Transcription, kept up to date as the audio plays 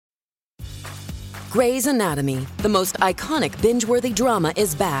Grey's Anatomy, the most iconic binge-worthy drama,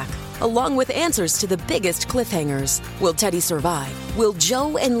 is back, along with answers to the biggest cliffhangers. Will Teddy survive? Will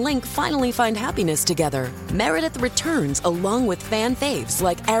Joe and Link finally find happiness together? Meredith returns along with fan faves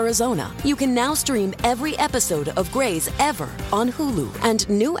like Arizona. You can now stream every episode of Grey's ever on Hulu, and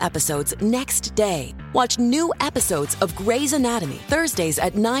new episodes next day. Watch new episodes of Grey's Anatomy Thursdays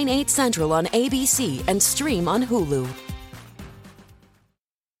at 9/8 Central on ABC and stream on Hulu.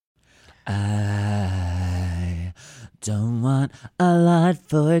 I don't want a lot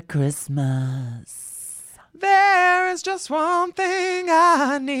for Christmas. There is just one thing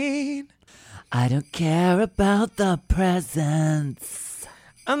I need. I don't care about the presents,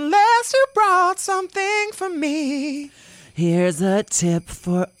 unless you brought something for me. Here's a tip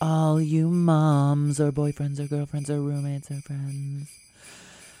for all you moms or boyfriends or girlfriends or roommates or friends.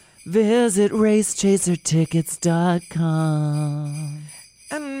 Visit racechasertickets.com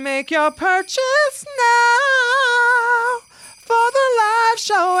and make your purchase now for the live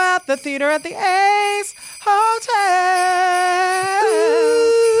show at the theater at the Ace Hotel.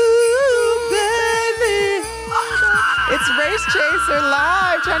 Ooh, baby. It's Race Chaser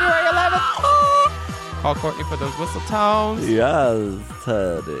Live, January 11th. Call Courtney for those whistle tones. Yes,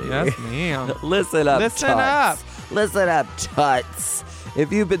 Teddy. Yes, ma'am. Listen up, Listen Tuts. Listen up, Tuts.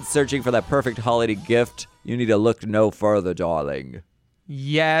 If you've been searching for that perfect holiday gift, you need to look no further, darling.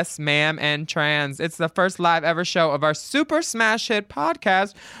 Yes, ma'am, and trans. It's the first live ever show of our super smash hit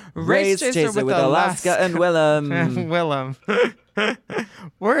podcast, Race Chaser with Alaska and Willem. Willem.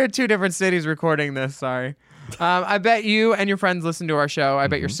 We're in two different cities recording this, sorry. I bet you and your friends listen to our show. I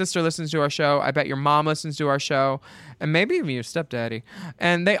bet your sister listens to our show. I bet your mom listens to our show. And maybe even your stepdaddy.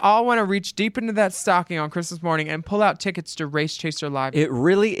 And they all want to reach deep into that stocking on Christmas morning and pull out tickets to Race Chaser Live. It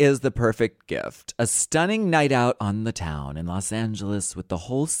really is the perfect gift. A stunning night out on the town in Los Angeles with the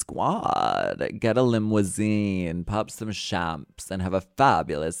whole squad. Get a limousine, pop some champs, and have a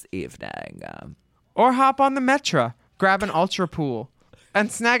fabulous evening. Or hop on the Metro, grab an ultra pool,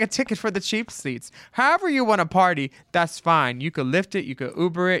 and snag a ticket for the cheap seats. However you want to party, that's fine. You could Lyft it, you could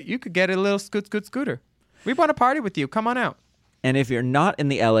Uber it, you could get a little scooter. We want to party with you. Come on out. And if you're not in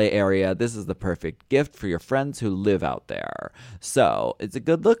the LA area, this is the perfect gift for your friends who live out there. So it's a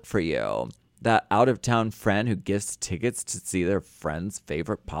good look for you. That out-of-town friend who gifts tickets to see their friend's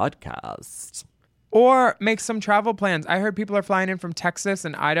favorite podcast. Or make some travel plans. I heard people are flying in from Texas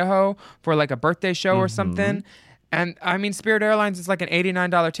and Idaho for like a birthday show or something. And I mean, Spirit Airlines is like an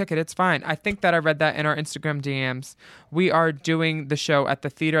 $89 ticket. It's fine. I think that I read that in our Instagram DMs. We are doing the show at the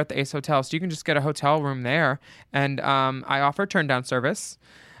theater at the Ace Hotel. So you can just get a hotel room there. And I offer turn down service.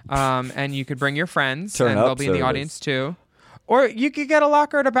 And you could bring your friends and they'll be in the audience too. Or you could get a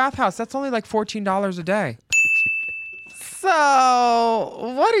locker at a bathhouse. That's only like $14 a day.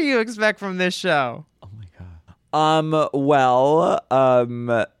 So what do you expect from this show? Oh my God.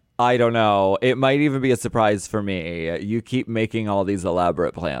 I don't know. It might even be a surprise for me. You keep making all these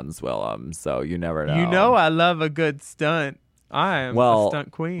elaborate plans, Willem, so you never know. You know I love a good stunt. I am a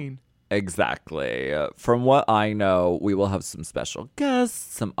stunt queen. Exactly. From what I know, we will have some special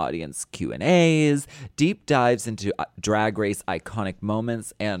guests, some audience Q&As, deep dives into Drag Race iconic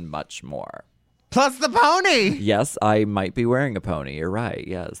moments, and much more. Plus the pony! Yes, I might be wearing a pony. You're right.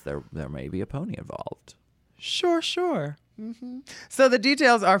 Yes, there may be a pony involved. Sure. Mm-hmm. So the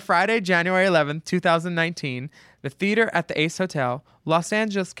details are Friday, January 11th, 2019, the theater at the Ace Hotel, Los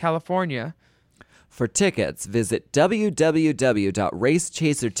Angeles, California. For tickets, visit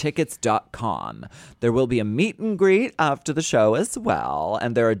www.racechasertickets.com. There will be a meet and greet after the show as well,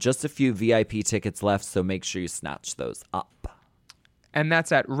 and there are just a few VIP tickets left, so make sure you snatch those up. And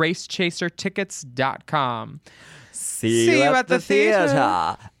that's at racechasertickets.com. See you at the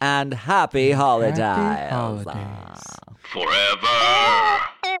theater. And happy holidays. Happy holidays. Forever.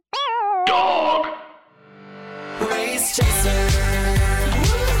 Dog. Race Chaser.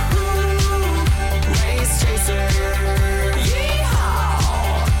 Woo-hoo. Race Chaser.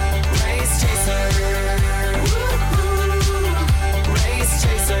 Yeehaw. Race Chaser. Woo-hoo. Race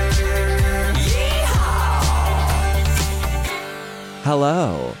Chaser. Yeehaw.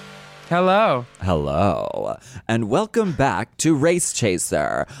 Hello. Hello, and welcome back to Race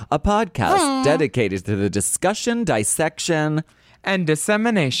Chaser, a podcast dedicated to the discussion, dissection, and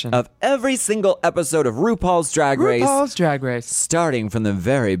dissemination of every single episode of RuPaul's Drag Race. RuPaul's Drag Race. Starting from the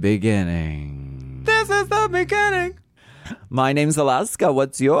very beginning. This is the beginning. My name's Alaska.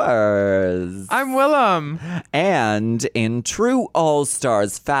 What's yours? I'm Willem. And in true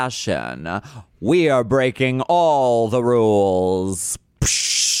All-Stars fashion, we are breaking all the rules.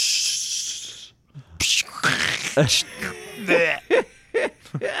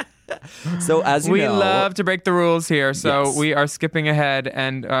 So as you We know, love to break the rules here, so Yes. we are skipping ahead,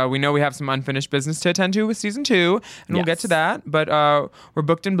 and we know we have some unfinished business to attend to with season 2, and we'll get to Yes. that. But we're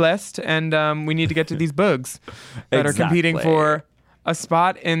booked and blessed, and we need to get to these bugs that are competing Exactly. for a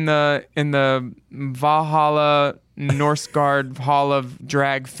spot in the Valhalla Norseguard Hall of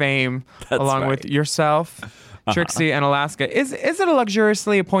Drag fame, along with right. yourself. Trixie and Alaska. Is it a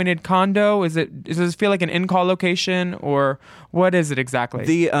luxuriously appointed condo? Does it feel like an in-call location, or what is it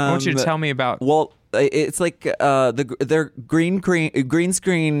exactly? I want you to tell me about. Well, it's like they're green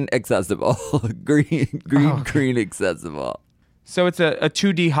screen accessible, green screen accessible. So it's a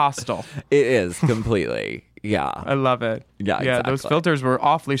 2D hostel. It is completely. Yeah. I love it. Yeah, Yeah, those exactly. filters were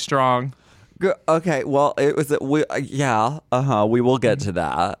awfully strong. Okay. Well, it was. Yeah. We will get to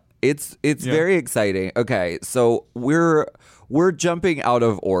that. It's very exciting. Okay, so we're jumping out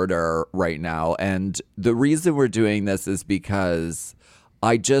of order right now, and the reason we're doing this is because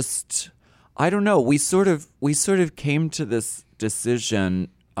I don't know. We sort of came to this decision.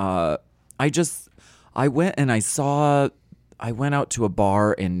 I went out to a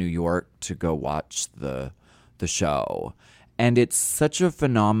bar in New York to go watch the show, and it's such a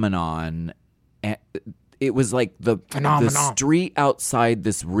phenomenon. And it was like the street outside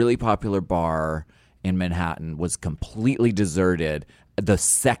this really popular bar in Manhattan was completely deserted the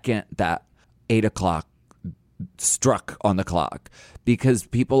second that 8:00 struck on the clock, because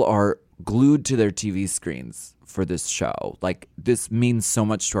people are glued to their TV screens for this show. Like, this means so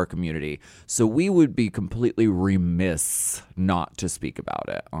much to our community. So we would be completely remiss not to speak about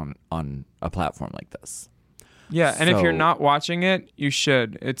it on a platform like this. Yeah, and if you're So- not watching it, you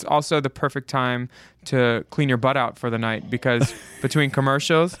should. It's also the perfect time to clean your butt out for the night, because between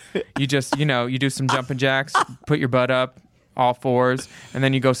commercials, you just, you do some jumping jacks, put your butt up, all fours, and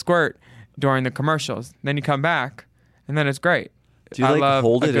then you go squirt during the commercials. Then you come back, and then it's great. Do you, I like, love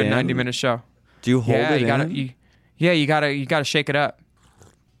hold a it good in? 90-minute show. Do you hold Yeah, it you gotta, in? you gotta shake it up.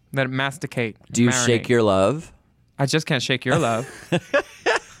 Let it masticate. Do you marinate. shake your love? I just can't shake your love.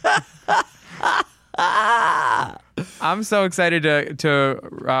 I'm so excited to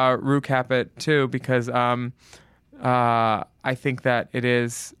recap it too, because I think that it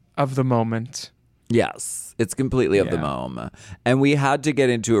is of the moment. Yes, it's completely of the Yeah. moment. And we had to get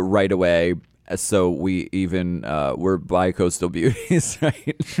into it right away. So we even, we're bi-coastal beauties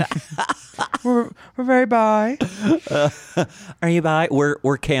right now. We're very bi. Are you bi? We're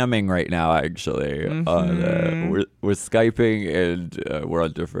camming right now, actually. Mm-hmm. We're Skyping, and we're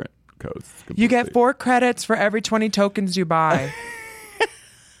on different coasts. You get completely. 4 credits for every 20 tokens you buy.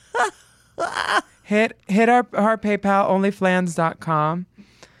 Hit our PayPal, onlyflans.com,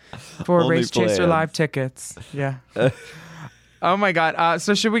 for Race Chaser OnlyFlans. live tickets. Yeah. Oh my God.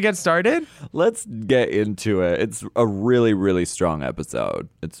 So should we get started? Let's get into it. It's a really, really strong episode.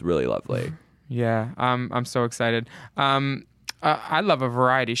 It's really lovely. Yeah. I'm so excited. I love a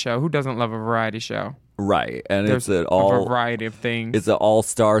variety show. Who doesn't love a variety show? Right. And There's it's a variety of things. It's an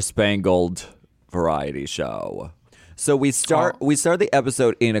all-star spangled variety show. So we start the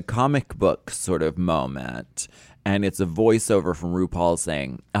episode in a comic book sort of moment, and it's a voiceover from RuPaul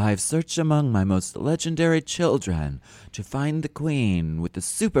saying, "I've searched among my most legendary children to find the queen with the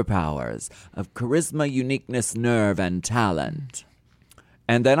superpowers of charisma, uniqueness, nerve, and talent."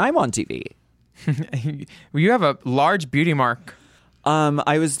 And then I'm on TV. You have a large beauty mark.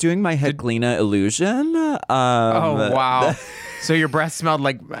 I was doing my Heklina illusion. Oh, wow. So your breath smelled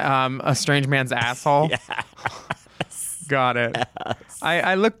like a strange man's asshole? Yeah. Got it.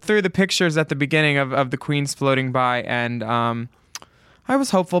 I looked through the pictures at the beginning of the queens floating by, and I was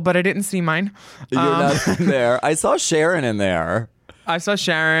hopeful, but I didn't see mine. You're not in there. I saw Sharon in there. I saw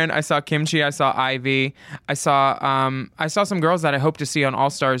Sharon, I saw Kimchi, I saw Ivy, I saw some girls that I hope to see on All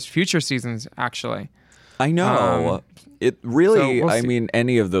Stars future seasons, actually. I know. It really, so we'll I see. mean,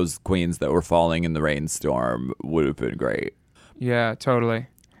 any of those queens that were falling in the rainstorm would have been great. Yeah, totally.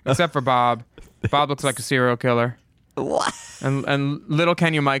 Except for Bob. Bob looks like a serial killer. What? And little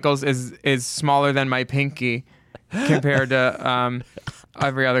Kenya Michaels is smaller than my pinky compared to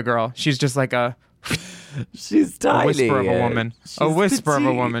every other girl. She's just like a She's tiny. whisper of a woman. She's A whisper of a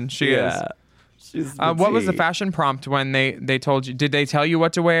petite. woman. She Yeah. is. She's What was the petite. fashion prompt when they told you? Did they tell you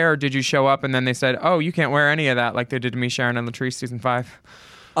what to wear, or did you show up and then they said, "Oh, you can't wear any of that," like they did to me, Sharon and Latrice, season 5?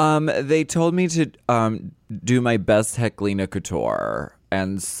 They told me to do my best Heklina couture.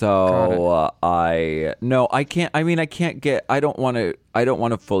 And so I can't. I mean, I can't get. I don't want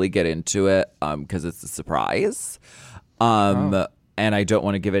to fully get into it because it's a surprise. And I don't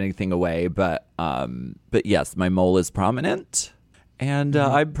want to give anything away. But yes, my mole is prominent, And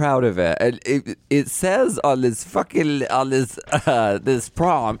I'm proud of it. And it says on this this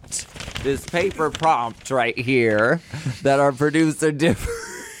prompt, this paper prompt right here, that our producer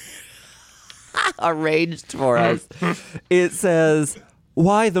arranged for us. It says,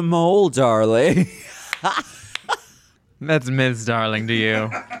 "Why the mole, darling?" That's Ms. Darling to you.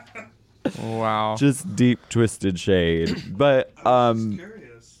 Wow. Just deep twisted shade. But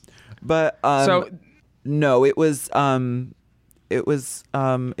so no, it was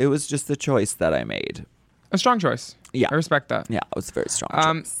just the choice that I made. A strong choice. Yeah. I respect that. Yeah, it was a very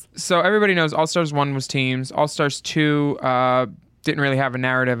strong choice. So everybody knows All Stars 1 was teams. All Stars 2 didn't really have a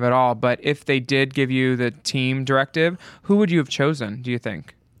narrative at all. But if they did give you the team directive, who would you have chosen, do you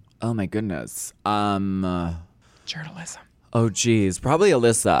think? Oh my goodness. Journalism. Oh geez, probably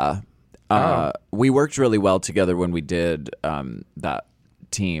Alyssa. We worked really well together when we did that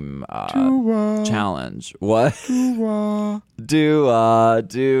team challenge. What? Dua.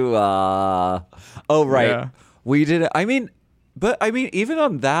 Oh right. Yeah. We did it. I mean, even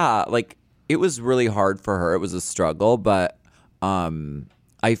on that, like, it was really hard for her. It was a struggle, but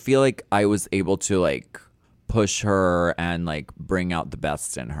I feel like I was able to like push her and like bring out the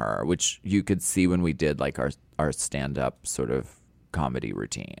best in her, which you could see when we did like our stand-up sort of comedy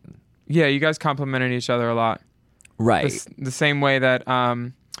routine. Yeah, you guys complimented each other a lot. Right. The same way that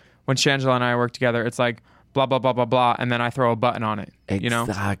when Shangela and I work together, it's like blah, blah, blah, blah, blah, and then I throw a button on it. You know?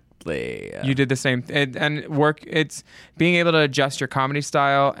 Exactly. You did the same thing. And it's being able to adjust your comedy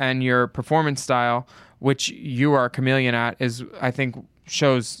style and your performance style, which you are a chameleon at, is, I think,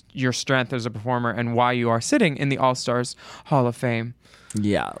 shows your strength as a performer and why you are sitting in the All-Stars Hall of Fame.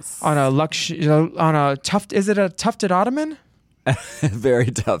 Yes. On a is it a tufted ottoman?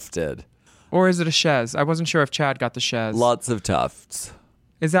 Very tufted. Or is it a chaise? I wasn't sure if Chad got the chaise. Lots of tufts.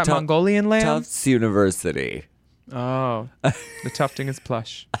 Is that Mongolian lamb? Tufts University. Oh, the tufting is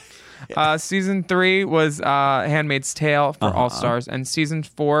plush. Season 3 was Handmaid's Tale for All Stars, and season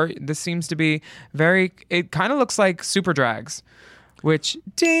 4, this seems to be it kind of looks like Super Drags, which,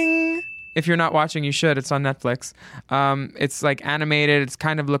 ding, if you're not watching, you should. It's on Netflix. It's like animated. It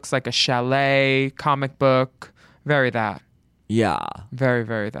kind of looks like a chalet comic book. Very that. Yeah. Very,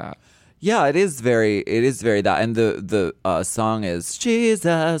 very that. Yeah, it is very that. And the song is "She's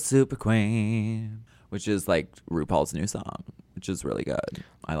a Super Queen," which is like RuPaul's new song, which is really good.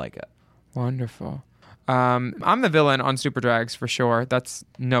 I like it. Wonderful. I'm the villain on Super Drags for sure. That's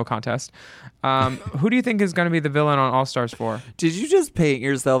no contest. Who do you think is going to be the villain on All Stars 4? Did you just paint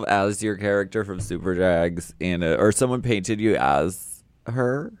yourself as your character from Super Drags or someone painted you as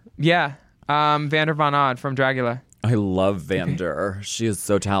her? Yeah. Vander Von Odd from Dragula. I love Vander. She is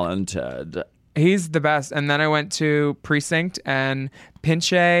so talented. He's the best. And then I went to Precinct, and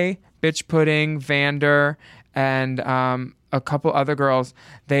Pinche, Bitch Pudding, Vander, and a couple other girls.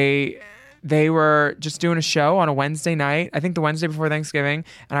 They were just doing a show on a Wednesday night, I think the Wednesday before Thanksgiving.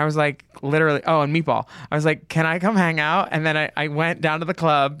 And I was like, literally, and Meatball. I was like, can I come hang out? And then I went down to the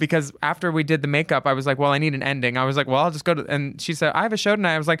club because after we did the makeup, I was like, well, I need an ending. I was like, well, I'll just go to, and she said, I have a show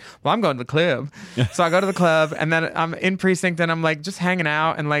tonight. I was like, well, I'm going to the club. So I go to the club, and then I'm in Precinct, and I'm like, just hanging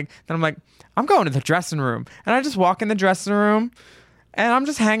out. And like, then I'm like, I'm going to the dressing room. And I just walk in the dressing room, and I'm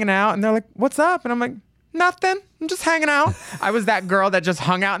just hanging out. And they're like, what's up? And I'm like, nothing. I'm just hanging out. I was that girl that just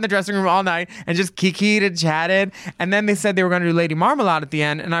hung out in the dressing room all night and just kikied and chatted. And then they said they were going to do Lady Marmalade at the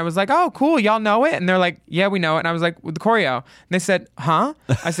end. And I was like, oh, cool. Y'all know it? And they're like, yeah, we know it. And I was like, with the choreo. And they said, huh?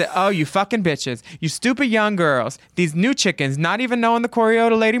 I said, oh, you fucking bitches. You stupid young girls. These new chickens not even knowing the choreo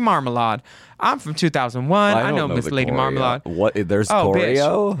to Lady Marmalade. I'm from 2001. I know Miss Lady Marmalade. What? There's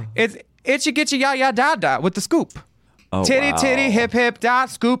choreo? Bitch. It's itchy gitchy ya ya da da with the scoop. Oh, titty wow. titty hip hip da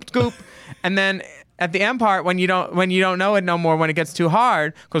scoop scoop. And then at the end part, when you don't know it no more, when it gets too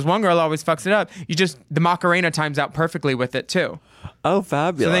hard, because one girl always fucks it up, the Macarena times out perfectly with it too. Oh,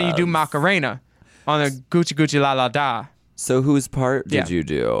 fabulous. So then you do Macarena on the Gucci Gucci La La Da. So whose part did you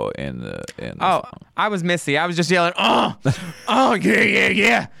do in the song? I was Missy. I was just yelling, oh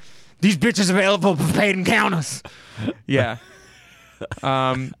yeah. These bitches available for paid encounters. Yeah.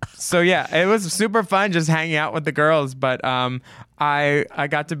 So yeah, it was super fun just hanging out with the girls, but I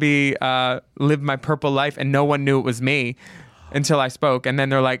got to live my purple life, and no one knew it was me until I spoke, and then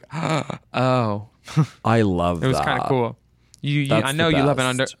they're like, oh. I love that. It was kind of cool. I know you love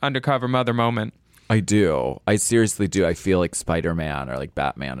an undercover mother moment. I do. I seriously do. I feel like Spider-Man or like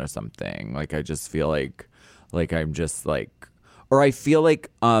Batman or something. Like I just feel like I'm just like, or I feel like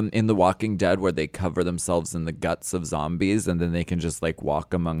in The Walking Dead where they cover themselves in the guts of zombies and then they can just like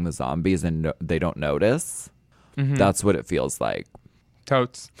walk among the zombies and they don't notice. Mm-hmm. That's what it feels like.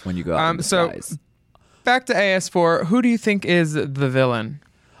 Totes. When you go out in the skies. back to AS4. Who do you think is the villain?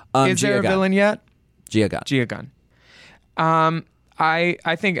 Is there a villain yet? Gia Gunn. Gia Gunn.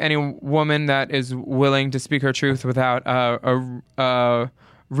 I think any woman that is willing to speak her truth without a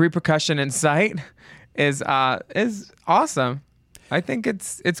repercussion in sight is awesome. I think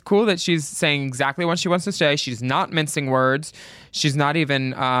it's cool that she's saying exactly what she wants to say. She's not mincing words. She's not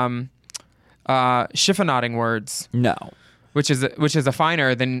even chiffonading words. No. Which is a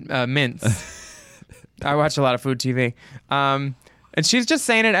finer than mince. I watch a lot of food TV. And she's just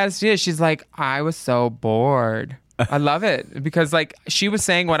saying it as she is. She's like, I was so bored. I love it because like she was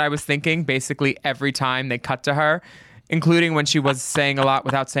saying what I was thinking basically every time they cut to her, including when she was saying a lot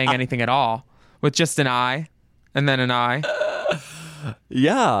without saying anything at all, with just an I and then an I.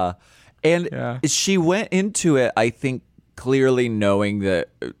 Yeah. And she went into it, I think, clearly knowing that,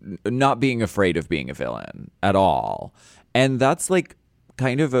 not being afraid of being a villain at all. And that's like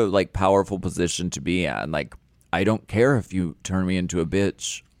kind of a like powerful position to be in. Like, I don't care if you turn me into a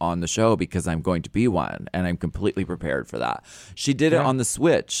bitch on the show because I'm going to be one, and I'm completely prepared for that. She did it on the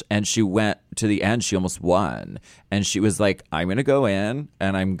Switch, and she went to the end. She almost won, and she was like, I'm going to go in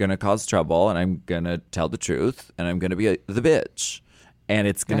and I'm going to cause trouble and I'm going to tell the truth and I'm going to be the bitch, and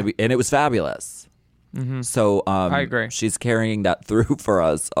it's going to be, and it was fabulous. Mm-hmm. So I agree. She's carrying that through for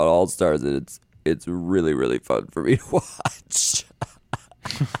us on All Stars, and it's really, really fun for me to watch.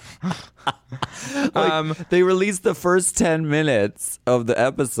 They released the first 10 minutes of the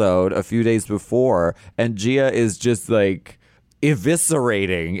episode a few days before, and Gia is just like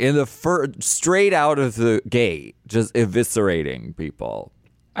eviscerating in the straight out of the gate, just eviscerating people.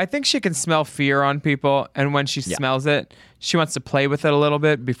 I think she can smell fear on people, and when she smells it, she wants to play with it a little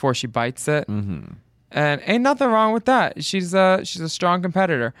bit before she bites it. Mm-hmm. And ain't nothing wrong with that. She's a strong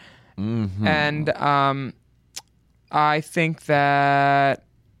competitor. Mm-hmm. And I think that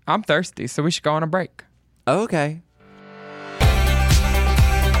I'm thirsty, so we should go on a break. Okay.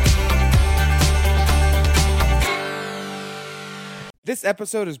 This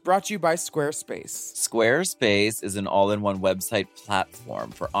episode is brought to you by Squarespace. Squarespace is an all-in-one website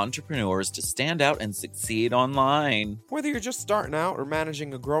platform for entrepreneurs to stand out and succeed online. Whether you're just starting out or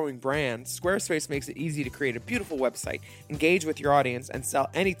managing a growing brand, Squarespace makes it easy to create a beautiful website, engage with your audience, and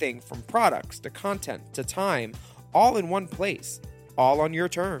sell anything from products to content to time, all in one place. All on your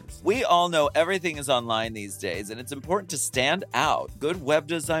terms. We all know everything is online these days, and it's important to stand out. Good web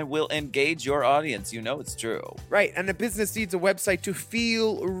design will engage your audience. You know it's true. Right, and a business needs a website to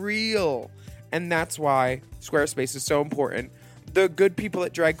feel real. And that's why Squarespace is so important. The good people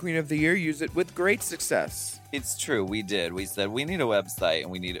at Drag Queen of the Year use it with great success. It's true, we did. We said we need a website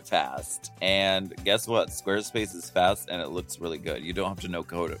and we need it fast. And guess what? Squarespace is fast and it looks really good. You don't have to know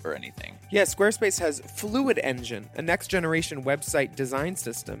code or anything. Yeah, Squarespace has Fluid Engine, a next-generation website design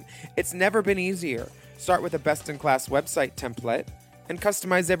system. It's never been easier. Start with a best-in-class website template and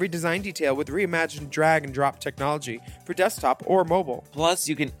customize every design detail with reimagined drag-and-drop technology for desktop or mobile. Plus,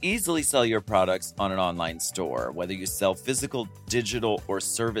 you can easily sell your products on an online store, whether you sell physical, digital, or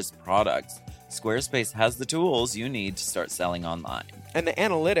service products. Squarespace has the tools you need to start selling online. And the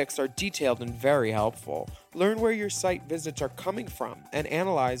analytics are detailed and very helpful. Learn where your site visits are coming from and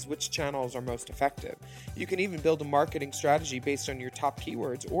analyze which channels are most effective. You can even build a marketing strategy based on your top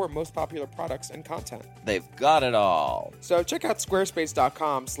keywords or most popular products and content. They've got it all. So check out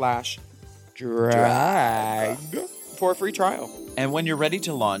squarespace.com/drag for a free trial. And when you're ready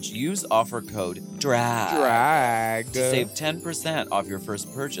to launch, use offer code DRAG to save 10% off your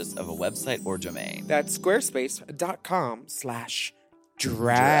first purchase of a website or domain. That's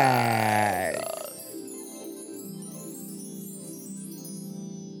squarespace.com/drag.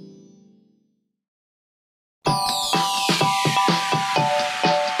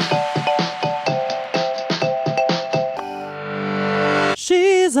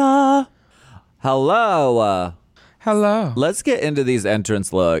 She's a... Hello. Hello. Let's get into these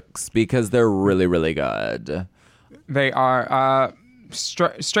entrance looks because they're really, really good. They are.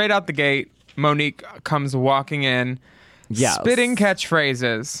 Straight out the gate, Monique comes walking in, spitting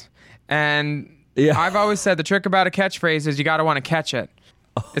catchphrases. And I've always said the trick about a catchphrase is you got to want to catch it.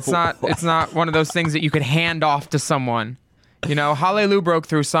 It's not one of those things that you could hand off to someone. You know, Hallelujah broke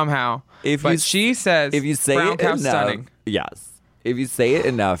through somehow. She says, if you say brown it cow enough, stunning. Yes. If you say it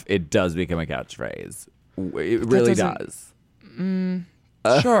enough, it does become a catchphrase. It really does.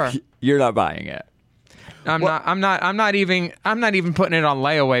 Sure. You're not buying it. I'm not even putting it on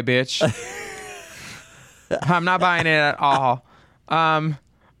layaway, bitch. I'm not buying it at all.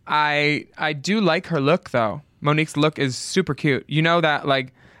 I do like her look though. Monique's look is super cute. You know that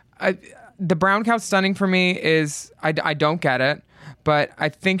the brown cow stunning for me is I don't get it, but I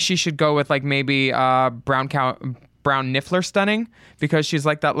think she should go with like maybe brown Niffler stunning, because she's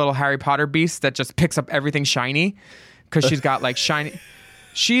like that little Harry Potter beast that just picks up everything shiny, because she's got like shiny.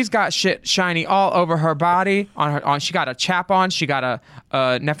 She's got shit shiny all over her body. She got a chap on. She got a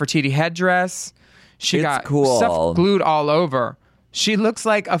Nefertiti headdress. She got cool. stuff glued all over. She looks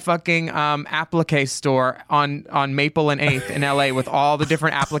like a fucking applique store on Maple and 8th in LA with all the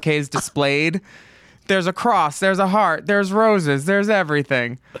different appliques displayed. There's a cross. There's a heart. There's roses. There's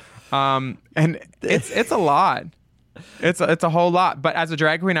everything. And it's a lot. It's a whole lot. But as a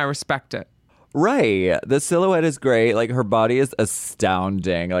drag queen, I respect it. Right. The silhouette is great. Like, her body is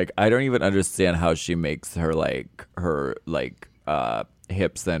astounding. Like, I don't even understand how she makes her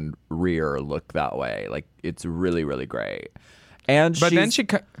hips and rear look that way. Like, it's really, really great. And then she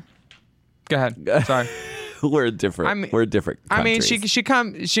go ahead. Sorry. We're different. We're different countries. I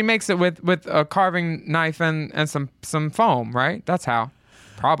mean, she makes it with a carving knife and some foam, right? That's how.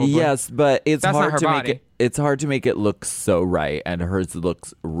 Probably. Yes, but it's That's hard not her to body. make it. It's hard to make it look so right, and hers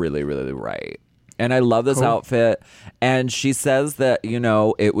looks really, really right. And I love this outfit. And she says that,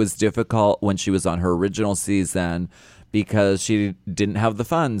 it was difficult when she was on her original season because she didn't have the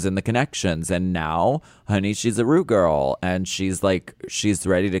funds and the connections. And now, honey, she's a Rue girl, and she's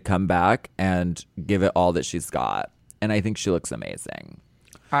ready to come back and give it all that she's got. And I think she looks amazing.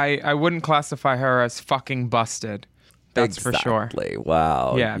 I wouldn't classify her as fucking busted. That's for sure. Exactly.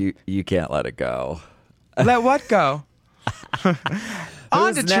 Wow. Yeah. You can't let it go. Let what go?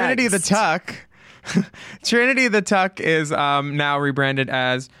 On to Who's Trinity the next? Tuck. Trinity the Tuck is now rebranded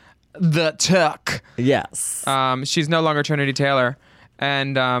as The Tuck. Yes. She's no longer Trinity Taylor.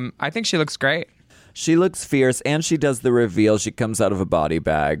 And I think she looks great. She looks fierce, and she does the reveal. She comes out of a body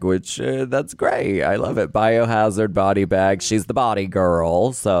bag, which that's great. I love it. Biohazard body bag. She's the body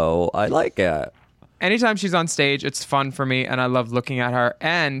girl, so I like it. Anytime she's on stage, it's fun for me, and I love looking at her.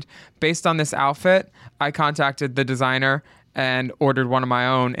 And based on this outfit, I contacted the designer and ordered one of my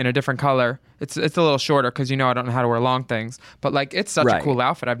own in a different color. It's a little shorter because I don't know how to wear long things. But like, it's such a cool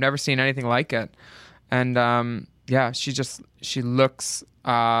outfit. I've never seen anything like it. And she looks.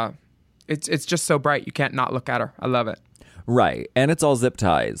 It's just so bright. You can't not look at her. I love it. Right, and it's all zip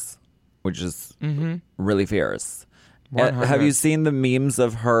ties, which is really fierce. 100. Have you seen the memes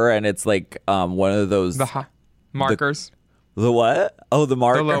of her? And it's like one of those Markers. The what? Oh, the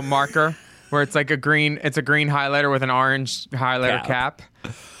marker. The little marker where it's like a green highlighter with an orange highlighter cap.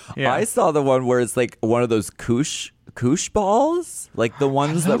 Yeah. I saw the one where it's like one of those koosh balls, like the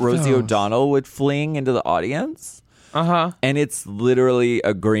ones that Rosie O'Donnell would fling into the audience. And it's literally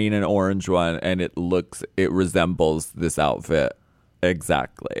a green and orange one, and it resembles this outfit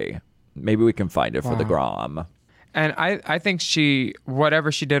exactly. Maybe we can find it for the Grom. And I think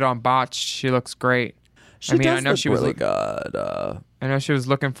whatever she did on Botched, she looks great. She was really good. I know she was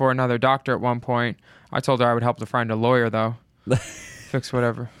looking for another doctor at one point. I told her I would help to find a lawyer, though. Fix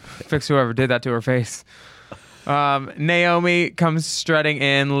whoever did that to her face. Naomi comes strutting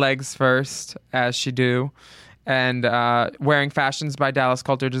in, legs first, as she do, and wearing fashions by Dallas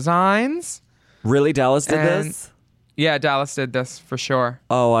Coulter Designs. Really, Dallas did this? Yeah, Dallas did this for sure.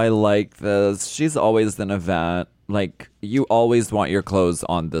 Oh, I like this. She's always an event. Like, you always want your clothes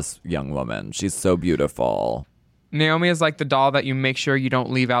on this young woman. She's so beautiful. Naomi is like the doll that you make sure you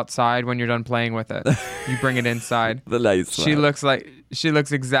don't leave outside when you're done playing with it. You bring it inside. The nice one. She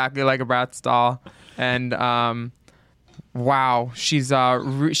looks exactly like a Bratz doll, and wow, she's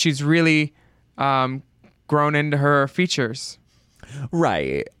really grown into her features.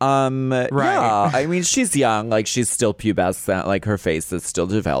 Right. Yeah. I mean, she's young. Like, she's still pubescent. Like, her face is still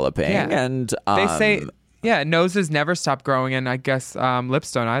developing. Yeah. And They say, noses never stop growing, and I guess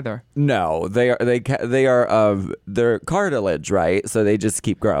lips don't either. no, they're cartilage, right? So they just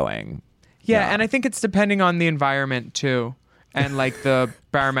keep growing. Yeah, and I think it's depending on the environment too, and like the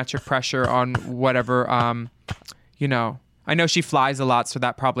barometric pressure on whatever. I know she flies a lot, so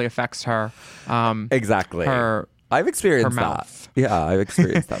that probably affects her. Exactly. I've experienced her that. mouth. Yeah, I've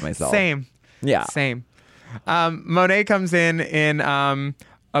experienced that myself. Same. Yeah. Same. Monet comes in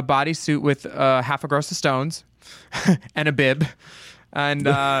a bodysuit with half a gross of stones and a bib, and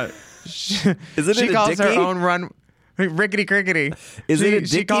she calls her own run rickety crickety. Is it a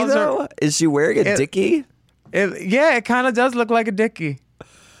dickie though? Is she wearing a dickie? It kind of does look like a dickie.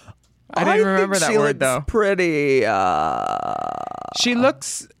 I didn't remember that word though. Pretty. She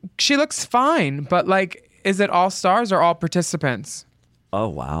looks fine, but like, is it all stars or all participants? Oh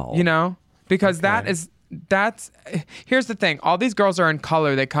wow. Because that's here's the thing. All these girls are in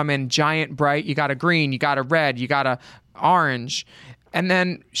color. They come in giant bright. You got a green, you got a red, you got a orange. And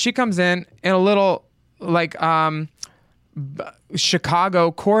then she comes in a little like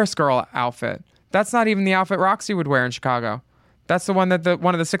Chicago chorus girl outfit. That's not even the outfit Roxy would wear in Chicago. That's the one that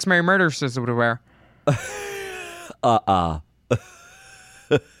one of the 6 Mary Murderesses would wear.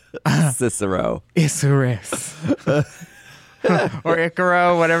 Cicero. Isurus. Or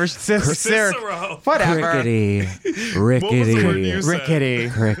Icaro, whatever. Cicero. Whatever. Rickety. What was the word you said? Rickety.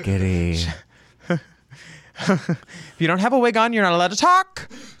 Crickety. If you don't have a wig on, you're not allowed to talk.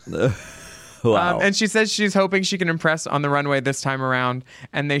 Wow. And she says she's hoping she can impress on the runway this time around.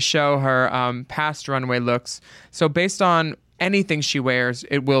 And they show her past runway looks. So based on anything she wears,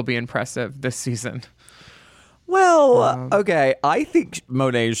 it will be impressive this season. Well, okay. I think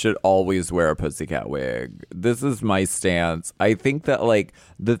Monet should always wear a pussycat wig. This is my stance. I think that, like,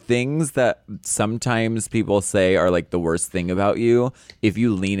 the things that sometimes people say are, like, the worst thing about you, if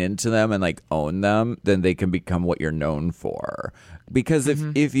you lean into them and, like, own them, then they can become what you're known for. Because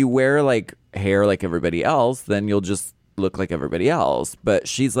if you wear, like, hair like everybody else, then you'll just look like everybody else. But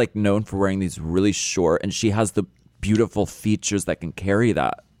she's, like, known for wearing these really short, and she has the beautiful features that can carry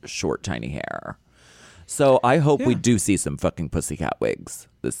that short, tiny hair. So I hope we do see some fucking pussycat wigs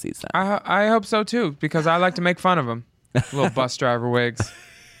this season. I hope so too, because I like to make fun of them. Little bus driver wigs.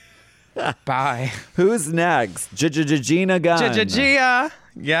 Bye. Who's next? Gina Gunn. Gia.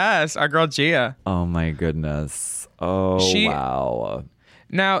 Yes, our girl Gia. Oh my goodness. Oh, wow.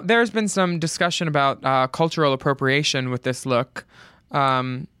 Now, there's been some discussion about cultural appropriation with this look.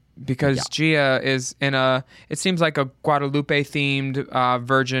 Because Gia is in it seems like a Guadalupe-themed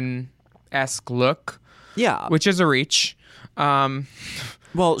Virgin-esque look. Yeah. Which is a reach. Well,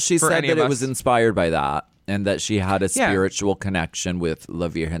 she said that it was inspired by that and that she had a spiritual connection with La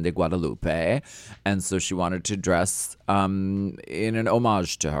Virgen de Guadalupe. And so she wanted to dress in an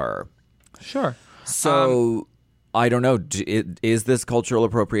homage to her. Sure. So I don't know. Is this cultural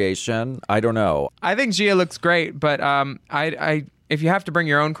appropriation? I don't know. I think Gia looks great, but if you have to bring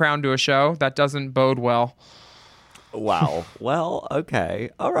your own crown to a show, that doesn't bode well. Wow. Well,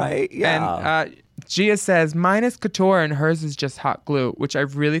 okay. All right. Yeah. And Gia says, mine is couture and hers is just hot glue, which I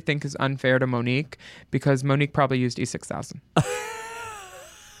really think is unfair to Monique because Monique probably used E6000.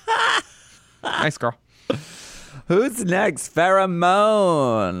 Nice girl. Who's next?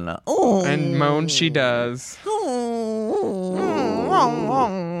 Pheromone. Oh. And moan she does. The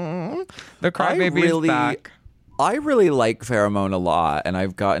crybaby is back. I really like Pheromone a lot, and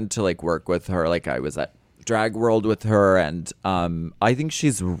I've gotten to like work with her. Like I was at Drag World with her, and I think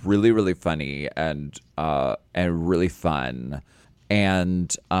she's really, really funny and really fun,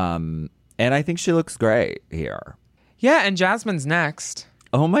 and I think she looks great here. Yeah, and Jasmine's next.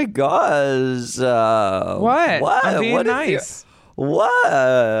 Oh my gosh! What? I'm being nice. What?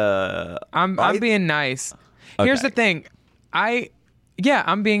 I'm being nice. Okay. Here's the thing.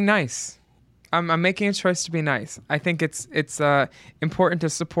 I'm being nice. I'm making a choice to be nice. I think it's important to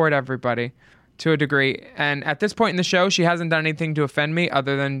support everybody to a degree. And at this point in the show, she hasn't done anything to offend me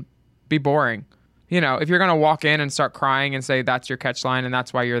other than be boring. You know, if you're going to walk in and start crying and say that's your catch line and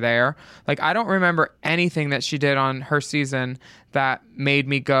that's why you're there. Like, I don't remember anything that she did on her season that made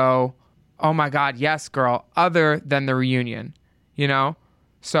me go, oh my God, yes, girl, other than the reunion, you know?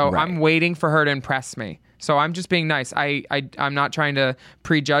 So Right. I'm waiting for her to impress me. So I'm just being nice. I'm not trying to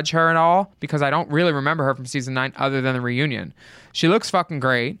prejudge her at all because I don't really remember her from season 9 other than the reunion. She looks fucking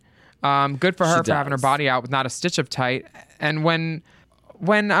great. Good for her for having her body out with not a stitch of tight. And when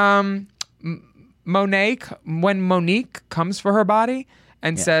Monique comes for her body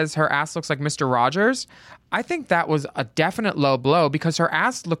and says her ass looks like Mr. Rogers, I think that was a definite low blow because her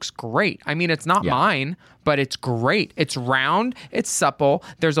ass looks great. I mean, it's not mine, but it's great. It's round. It's supple.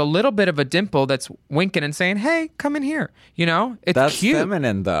 There's a little bit of a dimple that's winking and saying, hey, come in here. You know, it's That's cute.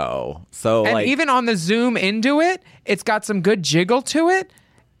 feminine, though. So, And like, even on the zoom into it, it's got some good jiggle to it.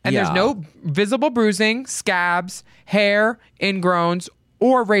 And there's no visible bruising, scabs, hair, ingrowns,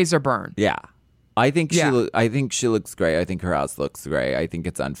 or razor burn. yeah. I think she looks great. I think her ass looks great. I think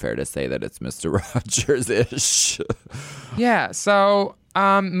it's unfair to say that it's Mr. Rogers-ish. Yeah, so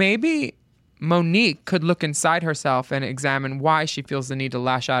maybe Monique could look inside herself and examine why she feels the need to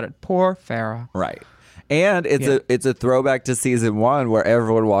lash out at poor Farrah. Right. And it's a throwback to season 1 where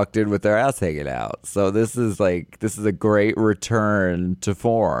everyone walked in with their ass hanging out. So this is a great return to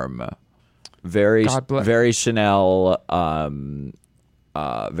form. Very Chanel,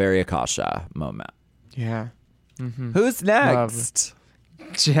 very Akasha moment. Yeah. Who's next?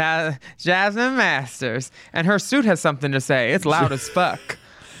 Jasmine Masters. And her suit has something to say. It's loud as fuck.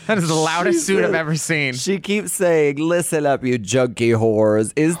 That is the loudest suit I've ever seen. She keeps saying, listen up, you junkie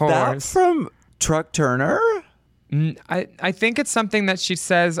whores. Is that Whores. from Truck Turner? I think it's something that she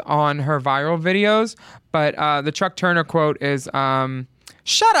says on her viral videos, but the Truck Turner quote is,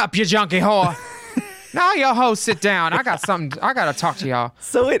 "Shut up, you junkie whore." Now your host sit down. I got to talk to y'all.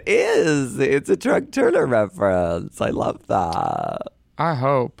 So it is. It's a Truck Turner reference. I love that. I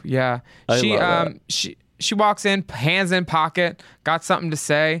hope. Yeah. She walks in, hands in pocket, got something to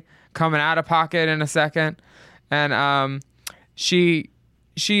say, coming out of pocket in a second. And she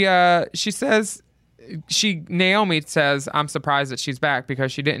says, Naomi says, I'm surprised that she's back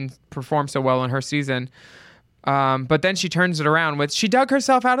because she didn't perform so well in her season. But then she turns it around with, she dug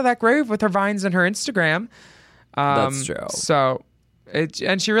herself out of that grave with her vines and her Instagram. That's true. So,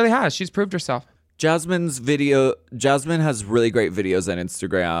 and she really has. She's proved herself. Jasmine has really great videos on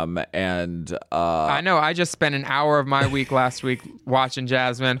Instagram, and I know. I just spent an hour of my week last week watching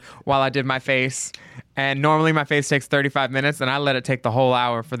Jasmine while I did my face. And normally my face takes 35 minutes, and I let it take the whole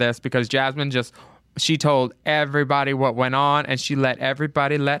hour for this because Jasmine she told everybody what went on, and she let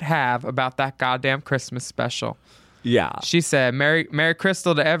everybody have about that goddamn Christmas special. yeah. She said, Merry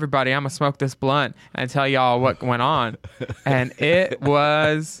Crystal to everybody. I'm going to smoke this blunt and tell y'all what went on. And it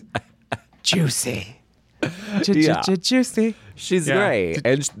was juicy. Juicy. She's great.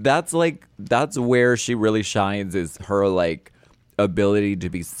 And that's where she really shines, is her like ability to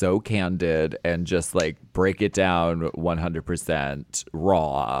be so candid and just like break it down 100%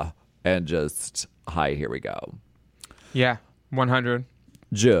 raw and just, hi, here we go. Yeah, 100.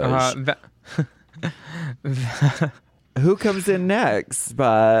 Judge. Who comes in next?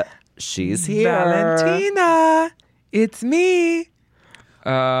 But she's here. Valentina, it's me.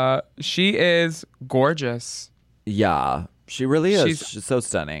 She is gorgeous. Yeah, she really is. She's so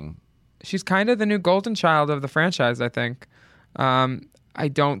stunning. She's kind of the new golden child of the franchise, I think. I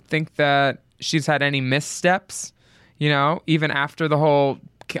don't think that she's had any missteps, even after the whole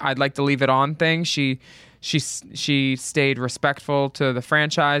I'd like to leave it on thing. She stayed respectful to the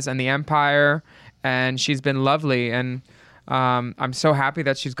franchise and the empire, and she's been lovely. And I'm so happy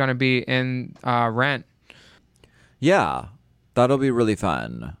that she's going to be in Rent. Yeah, that'll be really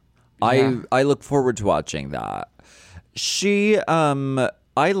fun. Yeah. I look forward to watching that. She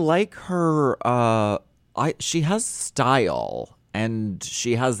I like her she has style and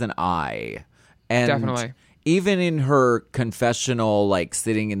she has an eye. And Definitely. even in her confessional, like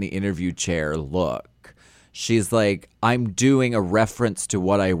sitting in the interview chair look, she's like, I'm doing a reference to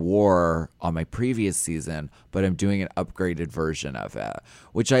what I wore on my previous season, but I'm doing an upgraded version of it,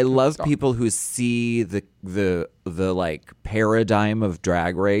 which I love. People who see the like paradigm of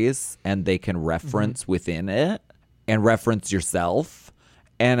Drag Race and they can reference within it and reference yourself.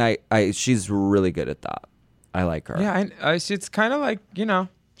 And she's really good at that. I like her. Yeah, it's kind of like,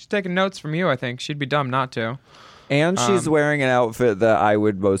 she's taking notes from you, I think. She'd be dumb not to. And she's wearing an outfit that I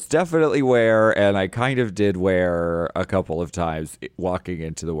would most definitely wear, and I kind of did wear a couple of times walking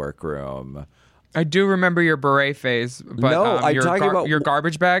into the workroom. I do remember your beret phase, but No, I'm talking about your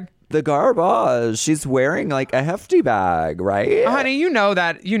garbage bag. The garbage. She's wearing like a hefty bag, right? Honey, you know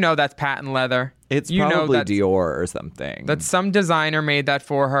that's patent leather. It's you probably know Dior or something. That some designer made that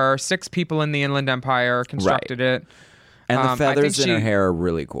for her. 6 people in the Inland Empire constructed it. And the I feathers think in her hair are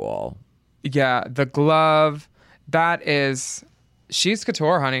really cool. Yeah, the glove. She's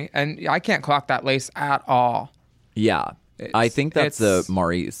couture, honey. And I can't clock that lace at all. Yeah. I think that's a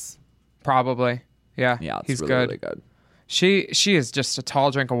Maurice. Probably. Yeah. Yeah, it's he's really, good. really good. She is just a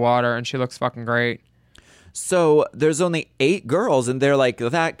tall drink of water, and she looks fucking great. So there's only 8 girls, and they're like,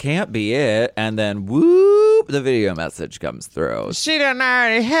 that can't be it. And then, whoop, the video message comes through. She didn't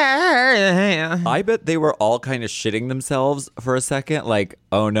already have. I bet they were all kind of shitting themselves for a second. Like,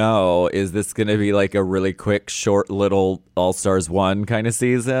 oh no, is this going to be like a really quick, short, little All Stars 1 kind of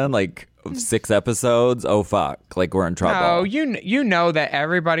season? Like 6 episodes? Oh fuck, like we're in trouble. No, you know that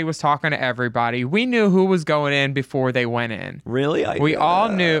everybody was talking to everybody. We knew who was going in before they went in. Really? We all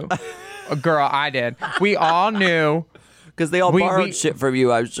knew. Girl, I did. We all knew. Because they all borrowed shit from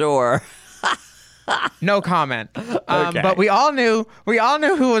you, I'm sure. No comment. Okay. But we all knew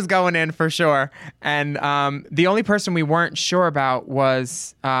who was going in for sure. And the only person we weren't sure about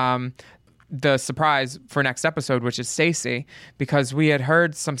was the surprise for next episode, which is Stacey, because we had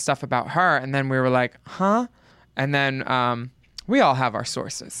heard some stuff about her, and then we were like, huh? And then we all have our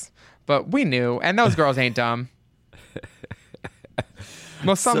sources, but we knew, and those girls ain't dumb.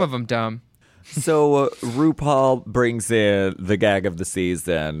 Well, some of them dumb. So RuPaul brings in the gag of the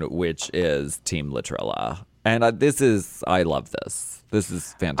season, which is Team Latrilla. And I love this. This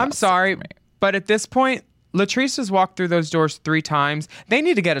is fantastic. I'm sorry, but at this point, Latrice has walked through those doors 3 times. They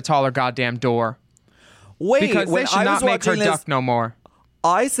need to get a taller goddamn door. Wait, because they should not make her duck no more.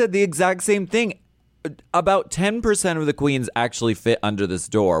 I said the exact same thing. about 10% of the queens actually fit under this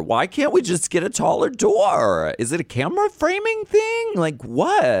door. Why can't we just get a taller door? Is it a camera framing thing? Like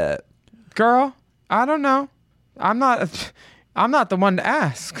what? Girl, I don't know. I'm not the one to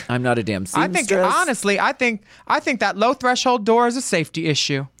ask. I'm not a damn seamstress. I think that low threshold door is a safety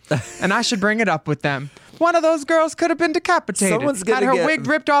issue, and I should bring it up with them. One of those girls could have been decapitated. Someone's gonna had her get- wig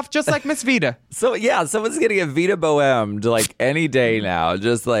ripped off just like Miss Vita. So yeah, someone's gonna get Vita Boheme like any day now.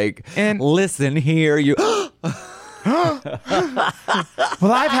 Just like, And- listen here, you. Well,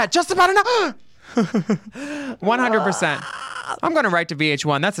 I've had just about enough. 100%. I'm going to write to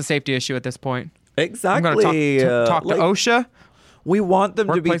VH1. That's a safety issue at this point. I'm Exactly. going to talk to Like, OSHA. we want them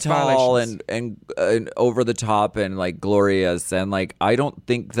to be Workplace tall violations. and over the top and like glorious, and like I don't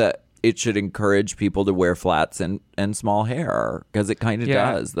think that it should encourage people to wear flats and small hair, because it kind of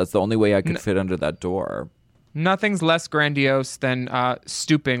Yeah. does. That's the only way I could fit under that door. Nothing's less grandiose than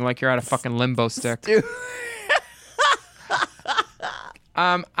stooping like you're at a fucking limbo stick.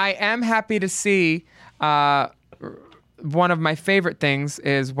 I am happy to see one of my favorite things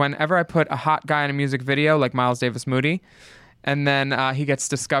is whenever I put a hot guy in a music video like Miles Davis Moody, and then he gets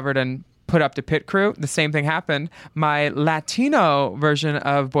discovered and put up to pit crew, the same thing happened. My Latino version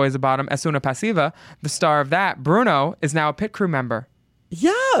of Boys of Bottom, Es Una Pasiva, the star of that, Bruno, is now a pit crew member.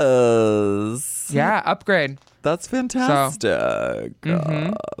 Yes. Yeah, upgrade. That's fantastic.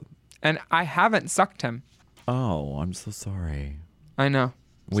 And I haven't sucked him. Oh, I'm so sorry. I know.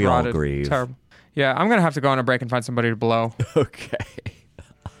 It's We all rotted. grieve. Terrible. Yeah, I'm going to have to go on a break and find somebody to blow. Okay.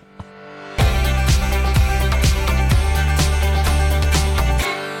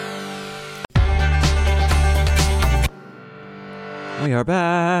 We are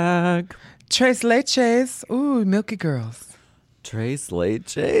back. Trace Leches. Ooh, Milky Girls. Trace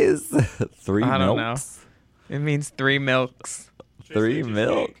Leches. Three I don't know. milks. It means 3 milks. 3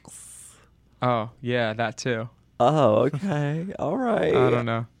 milks. Oh, yeah, that too. Oh, okay. All right. I don't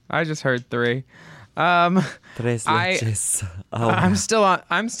know. I just heard 3. Tres I- leches. Oh, I'm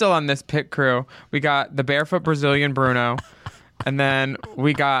still on this pit crew. We got the barefoot Brazilian Bruno, and then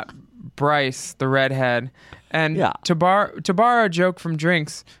we got Bryce, the redhead. And Yeah. to borrow a joke from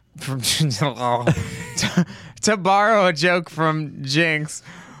Drinks, to borrow a joke from Jinx,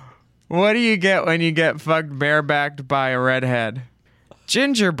 what do you get when you get fucked barebacked by a redhead?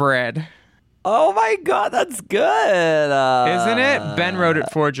 Gingerbread, oh my God, that's good. isn't it? Ben wrote it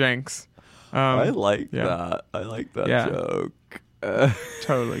for Jinx. I like yeah. that. I like that Yeah. joke.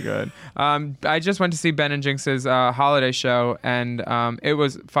 Totally good. I just went to see Ben and Jinx's holiday show, and it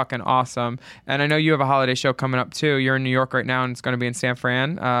was fucking awesome. And I know you have a holiday show coming up too. You're in New York right now, and it's going to be in San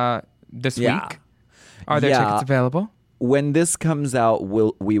Fran this Yeah. week. Are there Yeah. tickets available? When this comes out,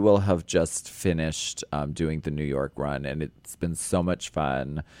 we will have just finished doing the New York run, and it's been so much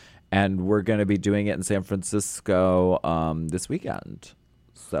fun. And we're going to be doing it in San Francisco this weekend.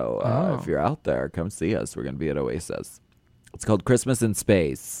 So if you're out there, come see us. We're going to be at Oasis. It's called Christmas in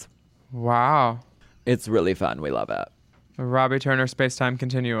Space. Wow. It's really fun. We love it. Robbie Turner Space Time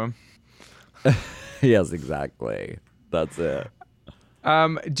Continuum. Yes, exactly. That's it.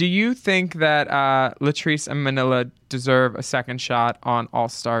 Do you think that Latrice and Manila deserve a second shot on All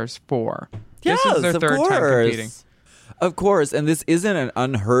Stars 4? This is their of third course. time competing. Of course, and this isn't an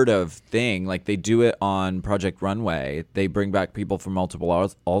unheard of thing. Like, they do it on Project Runway. They bring back people from multiple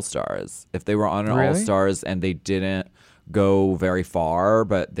All-Stars. If they were on an Really? All-Stars and they didn't go very far,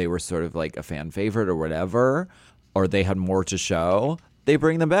 but they were sort of like a fan favorite or whatever, or they had more to show, they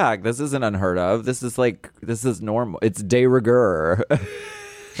bring them back. This isn't unheard of. This is normal. It's de rigueur.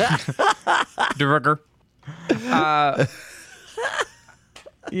 DeRugger.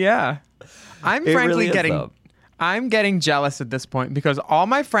 Yeah. I'm It frankly really is, getting though. I'm getting jealous at this point because all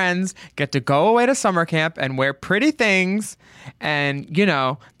my friends get to go away to summer camp and wear pretty things and, you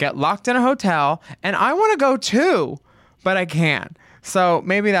know, get locked in a hotel, and I want to go too, but I can't. So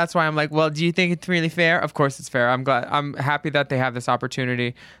maybe that's why I'm like, well, do you think it's really fair? Of course it's fair. I'm happy that they have this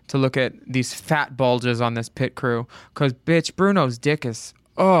opportunity to look at these fat bulges on this pit crew, because bitch, Bruno's dick is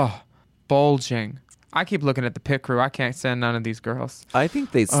bulging. I keep looking at the pit crew. I can't stand none of these girls. I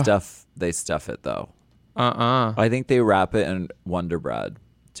think they stuff it though. I think they wrap it in Wonder Bread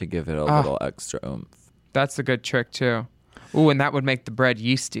to give it a little extra oomph. That's a good trick too. Ooh, and that would make the bread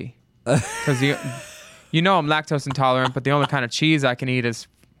yeasty. Because you know I'm lactose intolerant, but the only kind of cheese I can eat is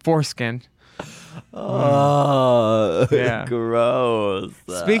foreskin. Oh, Yeah. gross.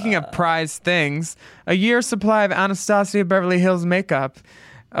 Speaking of prized things, a year's supply of Anastasia Beverly Hills makeup,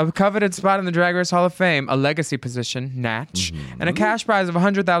 a coveted spot in the Drag Race Hall of Fame, a legacy position, Natch, and a cash prize of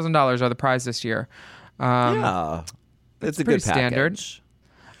 $100,000 are the prize this year. Yeah, it's a pretty good package. standard.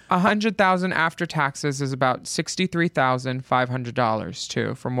 $100,000 after taxes is about $63,500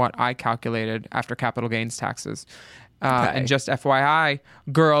 too, from what I calculated after capital gains taxes. Okay. And just FYI,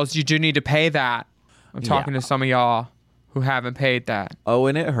 girls, you do need to pay that. I'm talking to some of y'all who haven't paid that. Oh,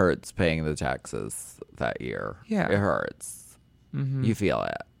 and it hurts paying the taxes that year. Yeah. It hurts. You feel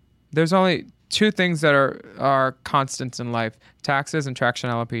it. There's only two things that are constants in life: taxes and traction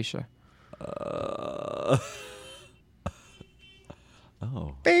alopecia.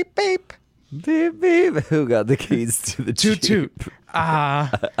 Oh. Beep beep. Beep, beep. Who got the keys to the Toot Jeep? toot.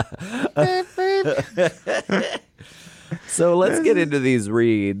 Beep beep. So let's get into these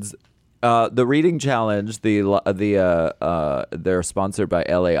reads. The reading challenge, they're sponsored by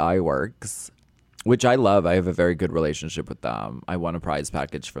LA Works, which I love. I have a very good relationship with them. I won a prize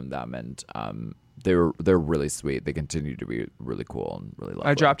package from them, and they're really sweet. They continue to be really cool and really lovely.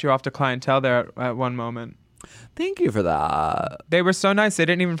 I dropped you off to clientele there at one moment. Thank you for that. They were so nice. They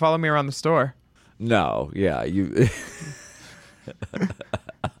didn't even follow me around the store. No, yeah, you.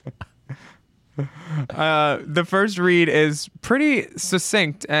 The first read is pretty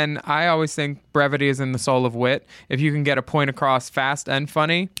succinct, and I always think brevity is in the soul of wit. If you can get a point across fast and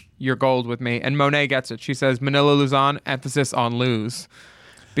funny, you're gold with me. And Monet gets it. She says, Manila Luzon, emphasis on lose.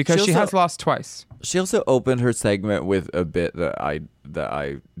 Because she has lost twice. She also opened her segment with a bit that I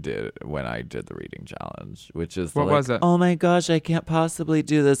did when I did the reading challenge, which is what was it? Oh my gosh, I can't possibly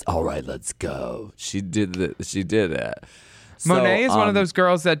do this. All right, let's go. She did it. Monet So, is one of those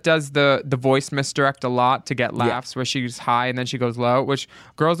girls that does the voice misdirect a lot to get laughs, where she's high and then she goes low, which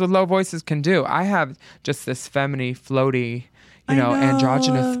girls with low voices can do. I have just this feminine, floaty,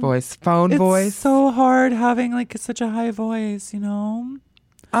 androgynous voice, voice. It's so hard having like such a high voice,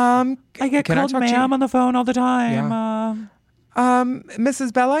 I get called ma'am on the phone all the time. Yeah.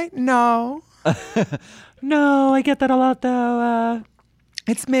 Mrs. Bellite? No. No, I get that a lot though.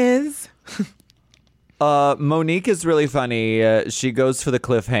 It's Ms. Monique is really funny. She goes for the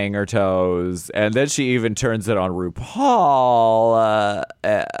cliffhanger toes, and then she even turns it on RuPaul.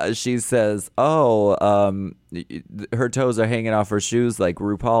 She says, her toes are hanging off her shoes like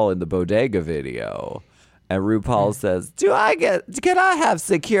RuPaul in the Bodega video. And RuPaul says, can I have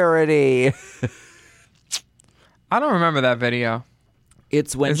security? I don't remember that video.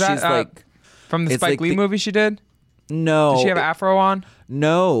 It's when she's like... From the Spike Lee movie she did? No. Did she have an afro on?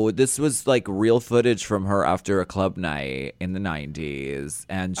 No, this was like real footage from her after a club night in the 90s.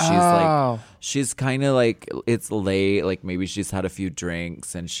 And she's kind of like, it's late, like maybe she's had a few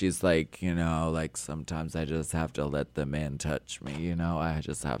drinks, and she's like, like sometimes I just have to let the man touch me, I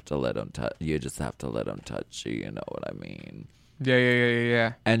just have to let him touch, you just have to let him touch you, you know what I mean?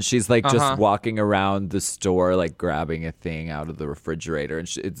 Yeah. And she's like just walking around the store, like grabbing a thing out of the refrigerator, and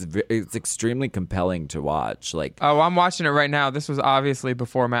it's extremely compelling to watch. Like, oh, I'm watching it right now. This was obviously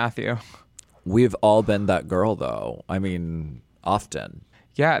before Matthew. We've all been that girl, though. I mean, often.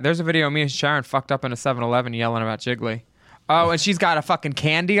 Yeah, there's a video of me and Sharon fucked up in a 7-Eleven yelling about Jiggly. Oh, and she's got a fucking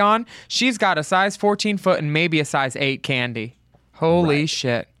candy on. She's got a size 14 foot and maybe a size 8 candy. Holy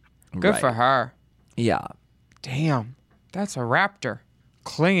shit. Good for her. Yeah. Damn. That's a raptor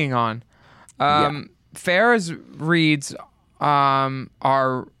clinging on. Farrah's reads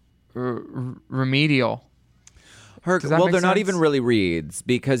are remedial. They're not even really reads,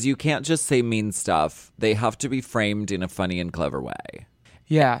 because you can't just say mean stuff. They have to be framed in a funny and clever way.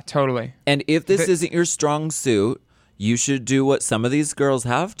 Yeah, totally. And if this isn't your strong suit, you should do what some of these girls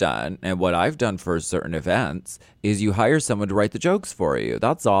have done, and what I've done for certain events, is you hire someone to write the jokes for you.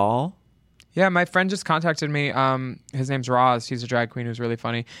 That's all. Yeah, my friend just contacted me. His name's Roz. He's a drag queen who's really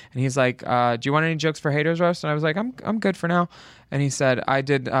funny. And he's like, do you want any jokes for Haters Roast? And I was like, I'm good for now. And he said, I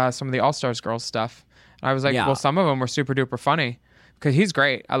did some of the All-Stars Girls stuff. And I was like, well, some of them were super duper funny. Because he's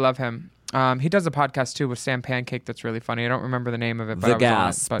great. I love him. He does a podcast too with Sam Pancake that's really funny. I don't remember the name of it, but The I was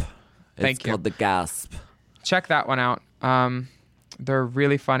Gasp. on it. But thank you. It's called The Gasp. Check that one out. They're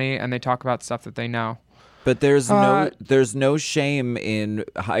really funny, and they talk about stuff that they know. But there's no shame in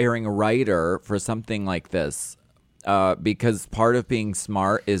hiring a writer for something like this, because part of being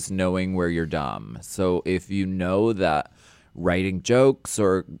smart is knowing where you're dumb. So if you know that writing jokes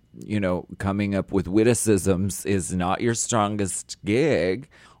or coming up with witticisms is not your strongest gig,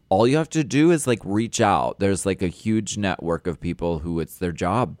 all you have to do is like reach out. There's like a huge network of people who it's their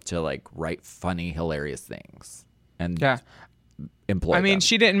job to like write funny, hilarious things and employ them.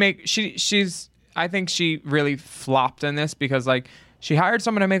 she didn't make she's. I think she really flopped in this because, like, she hired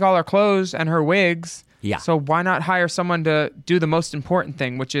someone to make all her clothes and her wigs. Yeah. So why not hire someone to do the most important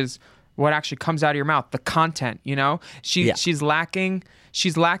thing, which is what actually comes out of your mouth, the content, you know? She's lacking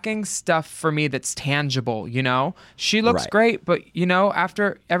stuff for me that's tangible, you know? She looks great, but you know,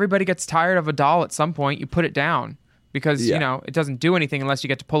 after everybody gets tired of a doll at some point, you put it down because, you know, it doesn't do anything unless you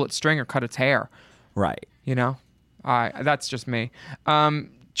get to pull its string or cut its hair. Right. You know? That's just me.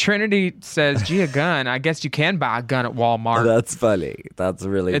 Trinity says, gee, a gun. I guess you can buy a gun at Walmart. That's funny. That's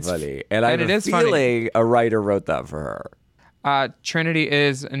really funny. And I have a feeling a writer wrote that for her. Trinity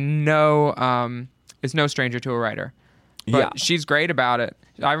is no stranger to a writer. But she's great about it.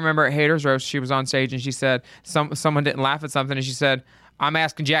 I remember at Haters Roast, she was on stage and she said someone didn't laugh at something and she said, I'm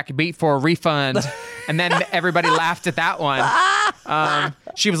asking Jackie Beat for a refund. And then everybody laughed at that one.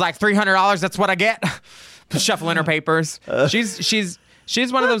 She was like, $300, that's what I get. Shuffling her papers.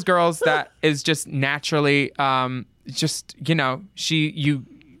 She's one of those girls that is just naturally, just, you know,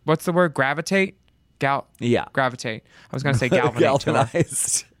 what's the word? Gravitate? Gravitate. I was going to say galvanate to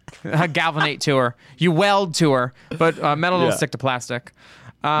her. Galvanate to her. You weld to her, but metal will stick to plastic.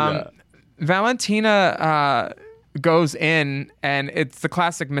 Valentina goes in, and it's the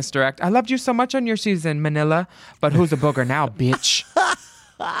classic misdirect. I loved you so much on your season, Manila, but who's a booger now, bitch?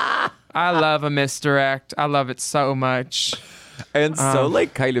 I love a misdirect. I love it so much. And so,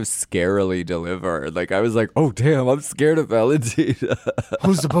 like, kind of scarily delivered. Like, I was like, oh, damn, I'm scared of Valentina.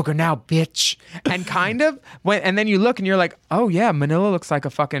 Who's the booger now, bitch? And kind of, and then you look and you're like, oh, yeah, Manila looks like a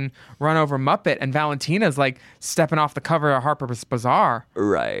fucking run-over Muppet. And Valentina's, like, stepping off the cover of Harper's Bazaar.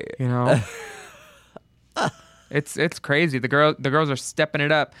 Right. You know? It's crazy. The girls are stepping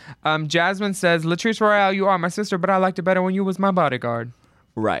it up. Jasmine says, Latrice Royale, you are my sister, but I liked it better when you was my bodyguard.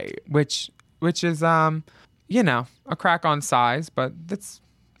 Right. Which is, you know, a crack on size, but it's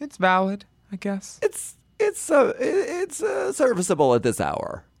valid, I guess. It's serviceable at this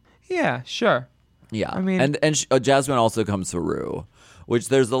hour. Yeah, sure. Yeah, I mean, and Jasmine also comes through, which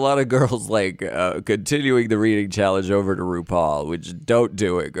there's a lot of girls like continuing the reading challenge over to RuPaul. Which don't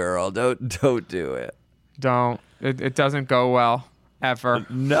do it, girl. Don't do it. Don't. It doesn't go well ever.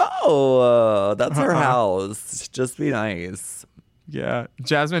 No, that's her house. Just be nice. Yeah,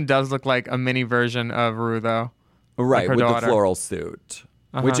 Jasmine does look like a mini version of Rue, though. Right, like with daughter. the floral suit.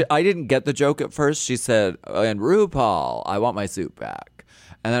 Which I didn't get the joke at first. She said, and RuPaul, I want my suit back.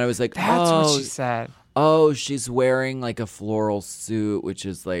 And then I was like, that's what she said. Oh, she's wearing like a floral suit, which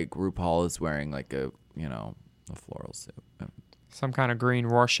is like RuPaul is wearing like a floral suit. Some kind of green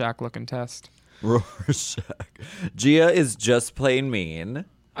Rorschach-looking test. Rorschach. Gia is just plain mean.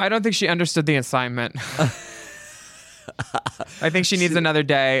 I don't think she understood the assignment. I think she needs another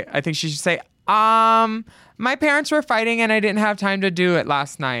day. I think she should say, my parents were fighting and I didn't have time to do it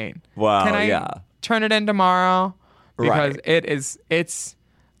last night. Wow, Can I turn it in tomorrow? Because it's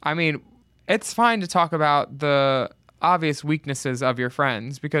fine to talk about the obvious weaknesses of your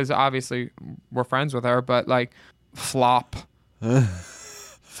friends because obviously we're friends with her, but like flop.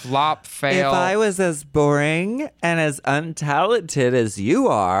 Flop, fail. If I was as boring and as untalented as you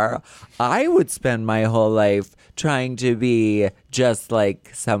are, I would spend my whole life trying to be just like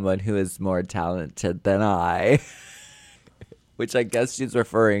someone who is more talented than I. Which I guess she's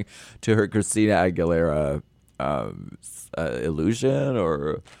referring to her Christina Aguilera illusion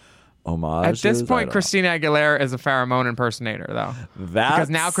or homage. At this point, Christina Aguilera is a pheromone impersonator, though.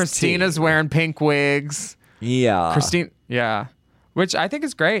 Because now Christina's wearing pink wigs. Yeah. Yeah. Which I think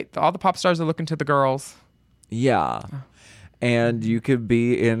is great. All the pop stars are looking to the girls. Yeah. And you could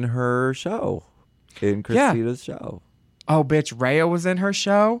be in her show. In Christina's show. Oh, bitch, Rhea was in her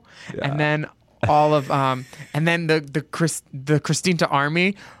show. Yeah. And then all of and then the Christina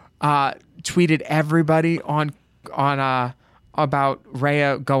Army tweeted everybody on about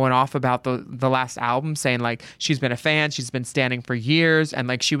Rhea going off about the last album, saying like she's been a fan, she's been standing for years, and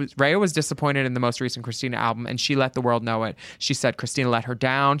like Rhea was disappointed in the most recent Christina album, and she let the world know it. She said Christina let her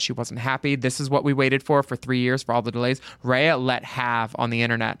down, she wasn't happy. This is what we waited for 3 years for all the delays. Rhea let have on the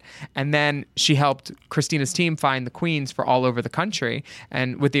internet, and then she helped Christina's team find the queens for all over the country,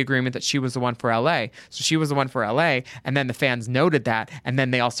 and with the agreement that she was the one for LA. So she was the one for LA, and then the fans noted that, and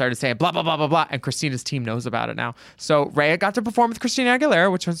then they all started saying blah blah blah blah blah, and Christina's team knows about it now. So Rhea got to perform with Christina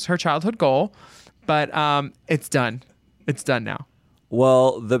Aguilera, which was her childhood goal, but it's done. It's done now.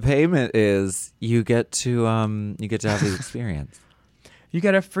 Well, the payment is you get to have the experience. You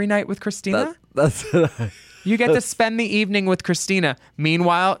get a free night with Christina. That's you get to spend the evening with Christina.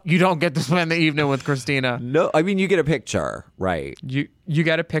 Meanwhile, you don't get to spend the evening with Christina. No, I mean you get a picture, right? You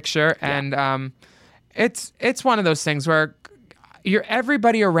get a picture, and it's one of those things where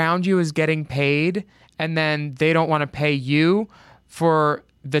everybody around you is getting paid, and then they don't want to pay you for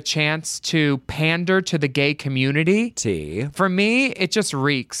the chance to pander to the gay community, T. for me, it just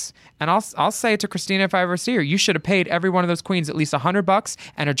reeks. And I'll say it to Christina if I ever see her. You should have paid every one of those queens at least $100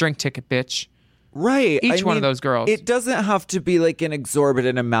 and a drink ticket, bitch. Right. Each one of those girls. It doesn't have to be like an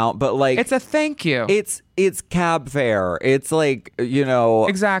exorbitant amount, but like It's a thank you. it's cab fare. It's like,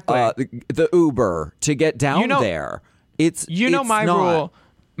 Exactly. The Uber to get down there. It's my not. rule.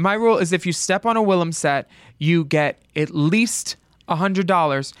 My rule is if you step on a Willem set, you get at least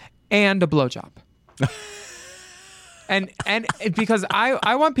 $100 and a blowjob. And because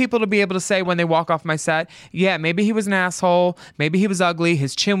I want people to be able to say when they walk off my set, yeah, maybe he was an asshole, maybe he was ugly,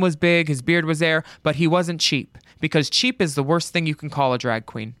 his chin was big, his beard was there, but he wasn't cheap. Because cheap is the worst thing you can call a drag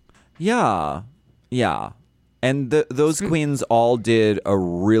queen. Yeah. Yeah. And those queens all did a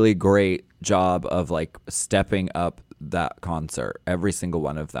really great job of like stepping up that concert. Every single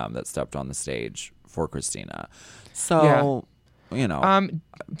one of them that stepped on the stage for Christina. So,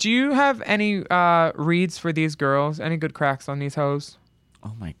 Do you have any reads for these girls? Any good cracks on these hoes?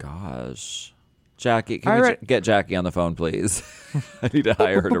 Oh my gosh. Jackie, can we get Jackie on the phone, please? I need to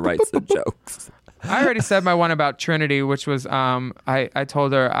hire her to write some jokes. I already said my one about Trinity, which was I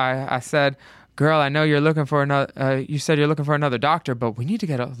told her, I said, girl, I know you're looking for another, you said you're looking for another doctor, but we need to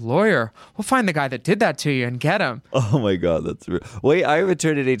get a lawyer. We'll find the guy that did that to you and get him. Oh my God, that's real. Wait, I have a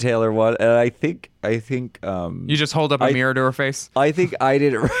Trinity Taylor one, and I think you just hold up a mirror to her face. I think I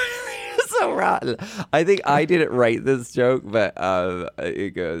did it so rotten. I think I didn't write this joke, but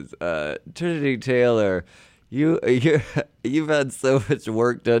it goes, Trinity Taylor, you've had so much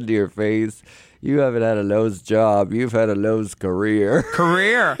work done to your face. You haven't had a Lowe's job. You've had a Lowe's career.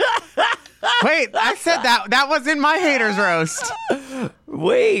 Wait, I said that was in my haters roast.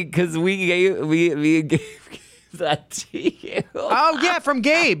 Wait, because we gave that to you. Oh yeah, from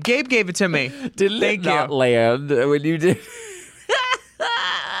Gabe. Gabe gave it to me. Didn't it not land when you did?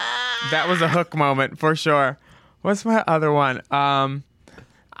 That was a hook moment for sure. What's my other one? I'm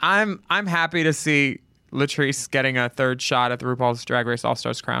happy to see Latrice getting a third shot at the RuPaul's Drag Race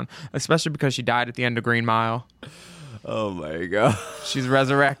All-Stars crown, especially because she died at the end of Green Mile. Oh my God. She's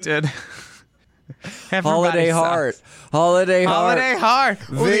resurrected. Holiday Heart. Holiday Heart.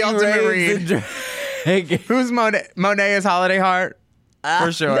 Oh, the ultimate read. Who's Monet? Monet is Holiday Heart.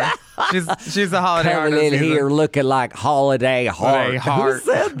 For sure. She's the Holiday Heart. Coming in here looking like Holiday Heart. Who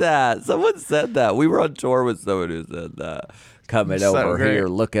said that? Someone said that. We were on tour with someone who said that. Coming over here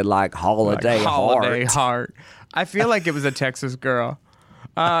looking like Holiday Heart. I feel like it was a Texas girl.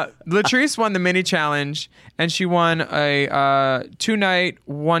 Latrice won the mini challenge, and she won a 2-night,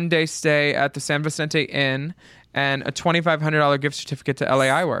 1-day stay at the San Vicente Inn and a $2,500 gift certificate to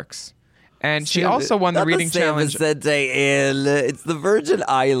LAI Works. And she also won the reading challenge. San Vicente Inn. It's the Virgin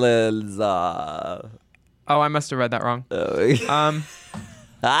Islands. Oh, I must have read that wrong.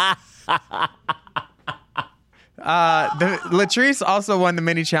 Latrice also won the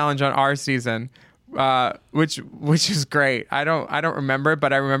mini challenge on our season. Which is great. I don't remember,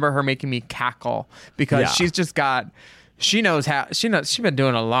 but I remember her making me cackle because she's been doing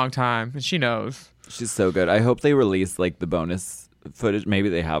it a long time and she knows. She's so good. I hope they release like the bonus footage. Maybe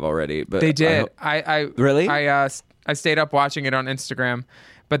they have already, but they did. I really? I stayed up watching it on Instagram,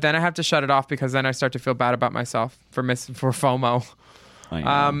 but then I have to shut it off because then I start to feel bad about myself for FOMO. I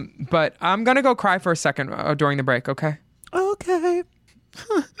know. But I'm gonna go cry for a second during the break. Okay. Okay.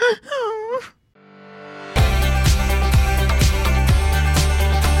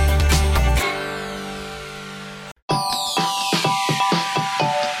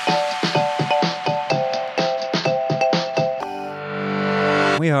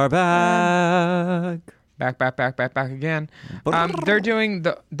 We are back. Back again. They're doing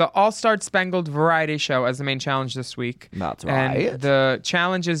the All-Star Spangled Variety Show as the main challenge this week. That's right. And the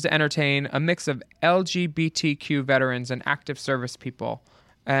challenge is to entertain a mix of LGBTQ veterans and active service people.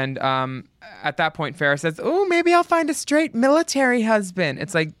 And at that point, Farrah says, "Oh, maybe I'll find a straight military husband."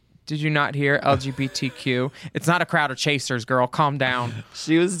 It's like, did you not hear LGBTQ? It's not a crowd of chasers, girl. Calm down.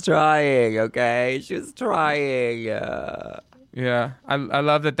 She was trying, okay? She was trying. Yeah, I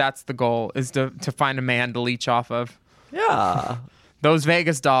love that that's the goal, is to find a man to leech off of. Yeah. Those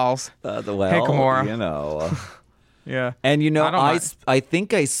Vegas dolls. Well, hey, Kimora. You know. Yeah. And, I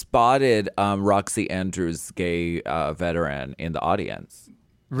think I spotted Roxy Andrews' gay veteran in the audience.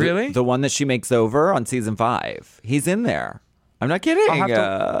 Really? The one that she makes over on season 5. He's in there. I'm not kidding. I'm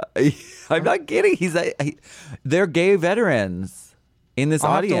not kidding. They're gay veterans in this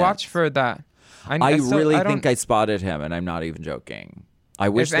audience. I'll have to watch for that. I think I spotted him, and I'm not even joking. I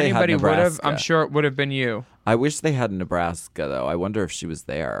wish if they had anybody Nebraska. would have, I'm sure it would have been you. I wish they had Nebraska, though. I wonder if she was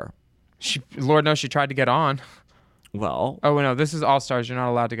there. Lord knows she tried to get on. Well, Oh no, this is All Stars. You're not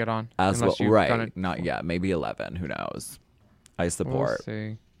allowed to get on as well, unless you've right? done it. Not yet. Maybe 11. Who knows? I We'll support.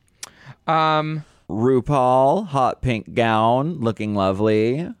 see. RuPaul, hot pink gown, looking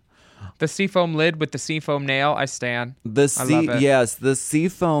lovely. The seafoam lid with the seafoam nail. I stan. The I love it. yes, the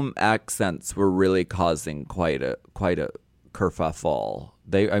seafoam accents were really causing quite a kerfuffle.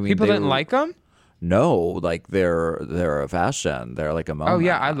 People didn't like them. No, like they're a fashion. They're like a moment. Oh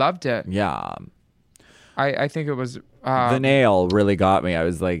yeah, I loved it. Yeah. I think it was The nail really got me. I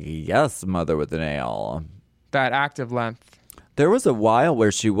was like, yes, mother with the nail. that active length. There was a while where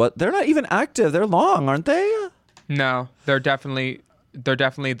they're not even active. They're long, aren't they? No, they're definitely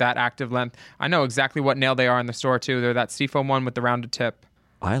that active length. I know exactly what nail they are in the store too. They're that seafoam one with the rounded tip.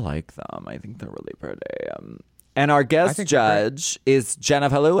 I like them. I think they're really pretty. And our guest think they're great. judge is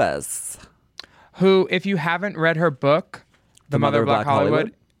Jennifer Lewis. Who, if you haven't read her book, The Mother of Black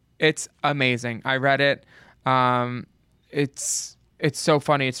Hollywood, it's amazing. I read it. It's so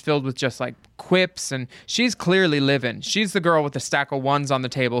funny. It's filled with just like quips, and she's clearly living. She's the girl with the stack of ones on the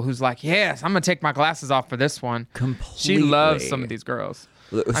table who's like, yes, I'm gonna take my glasses off for this one. She loves some of these girls.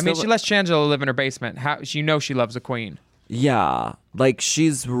 I mean, she lets Shangela live in her basement. She loves a queen. Yeah, like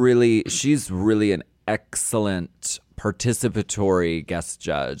she's really an excellent participatory guest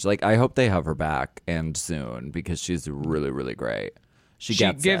judge. Like I hope they have her back and soon because she's really, really great. She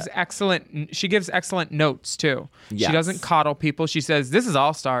gives excellent notes too. Yes. She doesn't coddle people. She says, "This is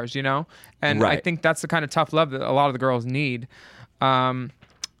All Stars," and I Right. think that's the kind of tough love that a lot of the girls need. I'd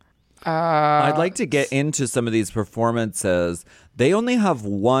like to get into some of these performances. They only have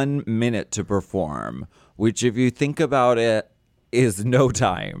 1 minute to perform, which, if you think about it, is no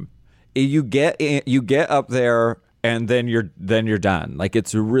time. You get up there and then you're done. Like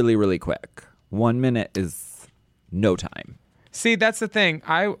it's really, really quick. 1 minute is no time. See, that's the thing.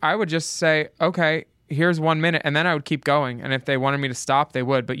 I would just say, okay, here's 1 minute, and then I would keep going. And if they wanted me to stop, they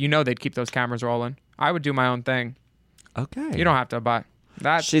would. But they'd keep those cameras rolling. I would do my own thing. Okay. You don't have to abide.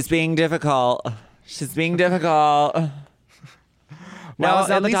 She's being difficult. She's being difficult. Now is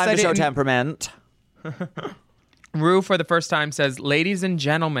not at the least time I to show didn't- temperament. Rue, for the first time, says, "Ladies and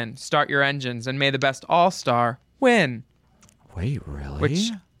gentlemen, start your engines, and may the best All-Star win." Wait, really?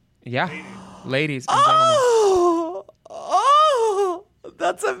 Which, yeah, ladies and gentlemen. Oh,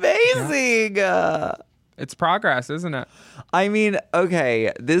 that's amazing. It's progress, isn't it? I mean,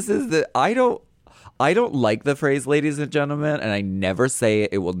 okay, this is I don't like the phrase "ladies and gentlemen," and I never say it.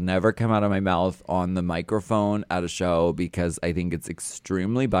 It will never come out of my mouth on the microphone at a show because I think it's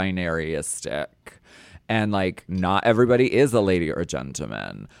extremely binaryistic. And like, not everybody is a lady or a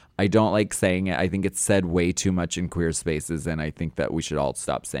gentleman. I don't like saying it. I think it's said way too much in queer spaces, and I think that we should all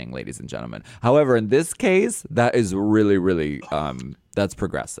stop saying ladies and gentlemen. However, in this case, that is really, really, that's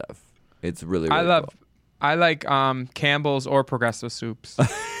progressive. It's really, really cool. I like Campbell's or Progressive soups.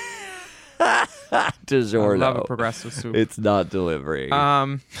 DiGiorno. I love a Progressive soup. It's not delivery.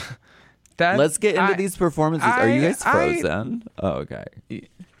 Let's get into these performances. Are you guys frozen? Oh, okay. You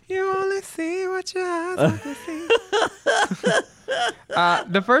only see what your eyes want to see.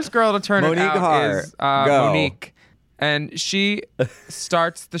 The first girl to turn Monique it out Hart. is Go. Monique. And she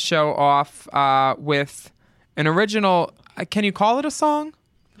starts the show off with an original, can you call it a song?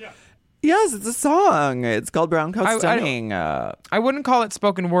 Yes, it's a song. It's called Brown Coat Stunning. I wouldn't call it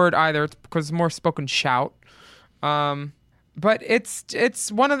spoken word either because it's more spoken shout. But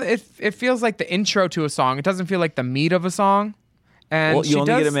it's one of the, it feels like the intro to a song. It doesn't feel like the meat of a song. And well, you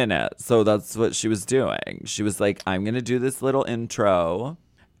only get a minute, so that's what she was doing. She was like, "I'm gonna do this little intro,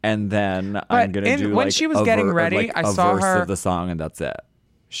 and then I'm gonna do when like she was getting ready, I saw verse her of the song, and that's it."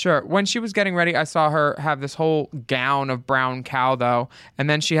 Sure. When she was getting ready, I saw her have this whole gown of brown cow, though, and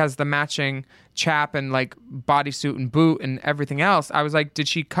then she has the matching chap and like bodysuit and boot and everything else. I was like, did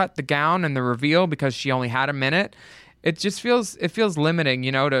she cut the gown and the reveal because she only had a minute? It just feels limiting,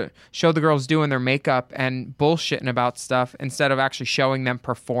 to show the girls doing their makeup and bullshitting about stuff instead of actually showing them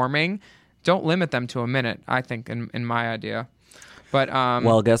performing. Don't limit them to a minute, I think, in my idea. But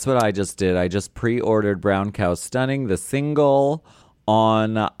well, guess what I just did? I just pre-ordered Brown Cow Stunning, the single,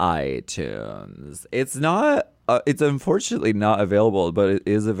 on iTunes. It's not. It's unfortunately not available, but it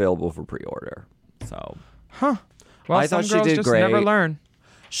is available for pre-order. So, well, I some thought she girls did just great. never learn.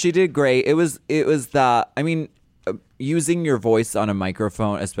 She did great. It was that. I mean, using your voice on a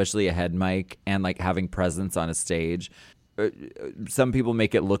microphone, especially a head mic, and like having presence on a stage. Some people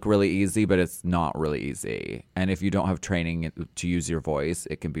make it look really easy, but it's not really easy. And if you don't have training to use your voice,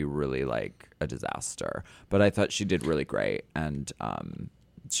 it can be really like a disaster. But I thought she did really great, and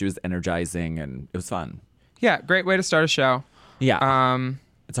she was energizing, and it was fun. Yeah, great way to start a show. Yeah,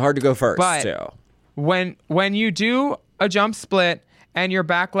 it's hard to go first but- too. when you do a jump split and your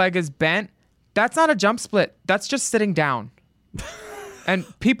back leg is bent, that's not a jump split. That's just sitting down. And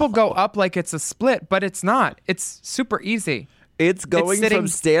people go up like it's a split, but it's not. It's super easy. It's going from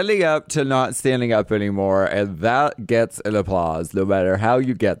standing up to not standing up anymore, and that gets an applause no matter how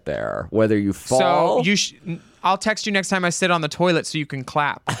you get there. Whether you fall... So I'll text you next time I sit on the toilet so you can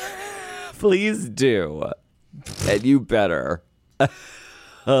clap. Please do. And you better.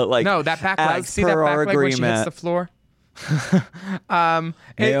 No, that back leg. See that back leg when she hits the floor?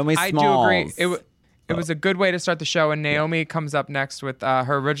 Naomi I do agree. It was a good way to start the show, and Naomi comes up next with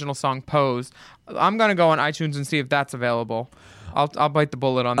her original song, Pose. I'm going to go on iTunes and see if that's available. I'll bite the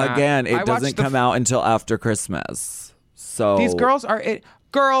bullet on that. Again, it doesn't come out until after Christmas. So these girls are...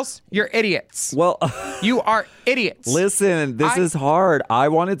 Girls, you're idiots. Well, you are idiots. Listen, this is hard. I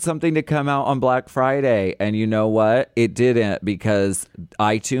wanted something to come out on Black Friday, and you know what? It didn't, because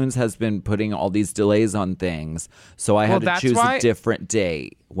iTunes has been putting all these delays on things, so I had to choose a different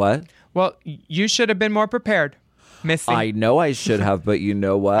date. What? Well, you should have been more prepared, Missy. I know I should have, but you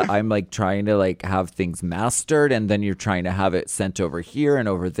know what? I'm like trying to like have things mastered, and then you're trying to have it sent over here and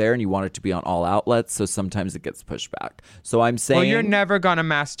over there, and you want it to be on all outlets, so sometimes it gets pushed back. So I'm saying... Well, you're never going to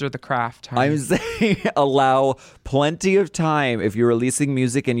master the craft, honey. I'm saying allow plenty of time. If you're releasing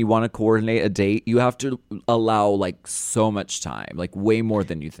music and you want to coordinate a date, you have to allow like so much time, like way more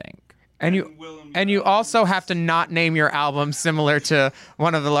than you think. And you also have to not name your album similar to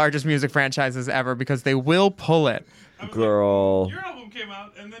one of the largest music franchises ever, because they will pull it. Girl. Your album came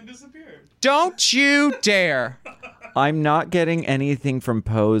out and then disappeared. Don't you dare. I'm not getting anything from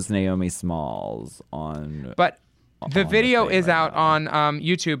Pose Naomi Smalls on... But the video is out on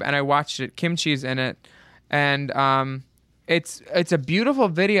YouTube, and I watched it. Kimchi's in it. And it's a beautiful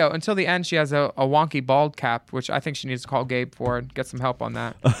video. Until the end, she has a wonky bald cap, which I think she needs to call Gabe for and get some help on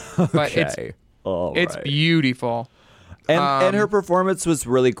that. But it's beautiful. And her performance was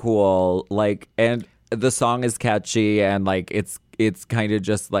really cool. Like, and the song is catchy, and like it's kind of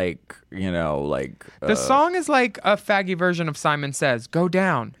just like, you know, like the song is like a faggy version of Simon Says, "Go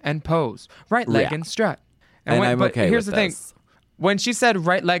down and pose, right leg and strut." And I'm okay here's with the this. thing: when she said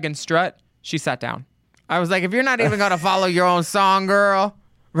 "right leg and strut," she sat down. I was like, if you're not even gonna follow your own song, girl,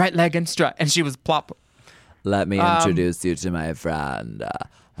 right leg and strut, and she was plop. Let me introduce you to my friend.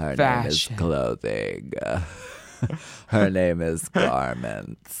 Her name is Fashion. Clothing. Her name is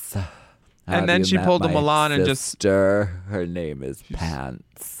Garments. And then she pulled a Milan and just... Her name is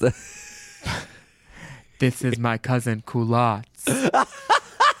Pants. This is my cousin Culottes.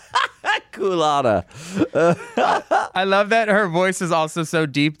 Culotta. I love that her voice is also so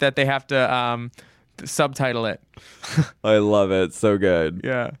deep that they have to subtitle it. I love it. So good.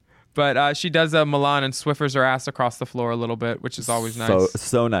 Yeah. But she does a Milan and Swiffers her ass across the floor a little bit, which is always nice.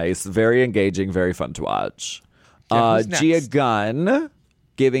 So nice. Very engaging. Very fun to watch. Yeah, who's next? Gia Gunn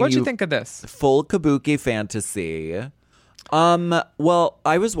giving What'd you you think of this? full kabuki fantasy. Well,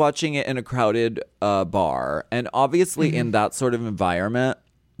 I was watching it in a crowded bar, and obviously in that sort of environment,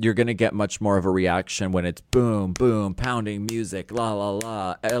 you're going to get much more of a reaction when it's boom, boom, pounding music, la, la,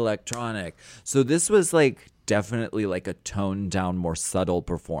 la, electronic. So this was like definitely like a toned down, more subtle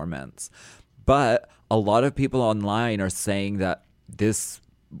performance. But a lot of people online are saying that this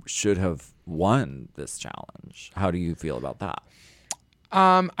should have won this challenge. How do you feel about that?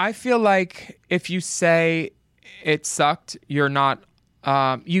 I feel like if you say it sucked, you're not,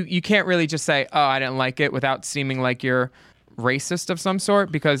 you can't really just say, oh, I didn't like it without seeming like you're racist of some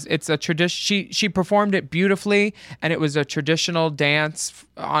sort, because it's a tradition. She performed it beautifully, and it was a traditional dance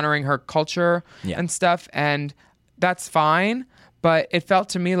honoring her culture and stuff, and that's fine. But it felt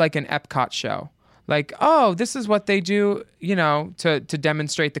to me like an Epcot show. Like, oh, this is what they do, you know, to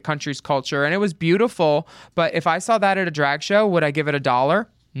demonstrate the country's culture. And it was beautiful. But if I saw that at a drag show, would I give it $1?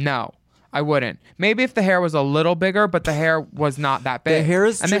 No, I wouldn't. Maybe if the hair was a little bigger, but the hair was not that big. The hair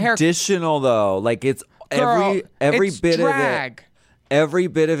is traditional, though. Like, it's every it's bit drag. of it. Every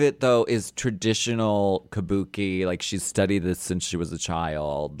bit of it, though, is traditional kabuki. Like, she's studied this since she was a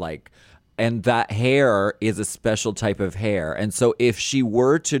child. Like, and that hair is a special type of hair. And so if she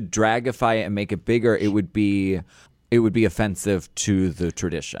were to dragify it and make it bigger, it would be offensive to the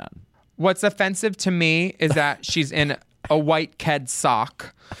tradition. What's offensive to me is that she's in a white Ked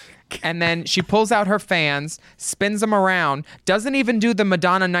sock. And then she pulls out her fans, spins them around, doesn't even do the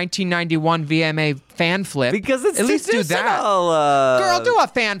Madonna 1991 VMA fan flip. Because it's at least do that. Girl, do a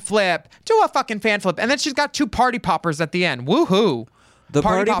fan flip. Do a fucking fan flip. And then she's got 2 party poppers at the end. Woohoo. The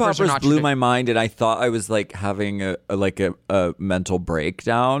party are poppers not blew my mind, and I thought I was like having a mental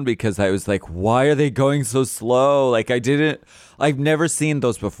breakdown because I was like, why are they going so slow? Like I've never seen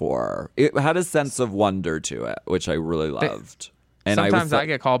those before. It had a sense of wonder to it, which I really loved. And Sometimes I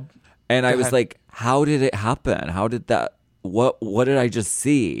get called. And I was ahead. like, how did it happen? How did that? What did I just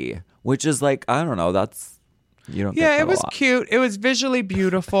see? Which is like, I don't know. That's you don't. Get Yeah, that it a was lot. cute. It was visually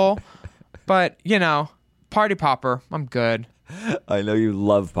beautiful, but party popper. I'm good. I know you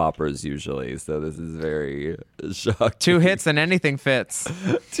love poppers usually, so this is very shocking. 2 hits and anything fits.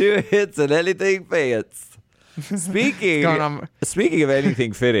 2 hits and anything fits. Speaking going on? Speaking of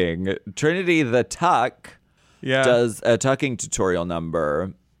anything fitting, Trinity the Tuck Yeah. does a tucking tutorial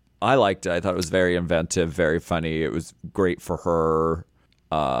number. I liked it. I thought it was very inventive, very funny. It was great for her.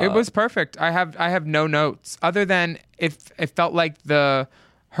 It was perfect. I have no notes other than if it felt like her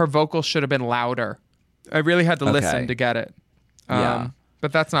vocal should have been louder. I really had to listen Okay. to get it. Yeah.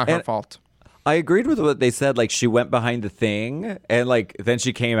 But that's not her And- fault. I agreed with what they said. Like she went behind the thing and like then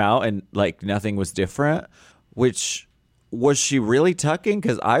she came out and like nothing was different. Which was she really tucking?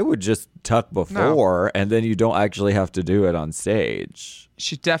 Because I would just tuck before and then you don't actually have to do it on stage.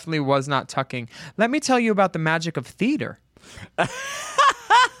 She definitely was not tucking. Let me tell you about the magic of theater.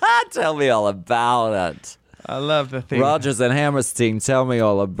 Tell me all about it. I love the theater. Rogers and Hammerstein, tell me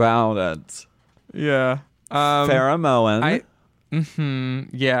all about it. Yeah. Farrah Moen.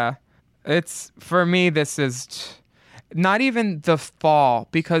 Yeah. It's for me this is not even the fall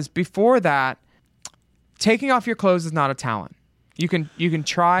because before that taking off your clothes is not a talent. You can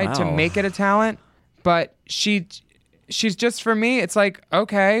try to Wow. make it a talent, but she's just for me it's like,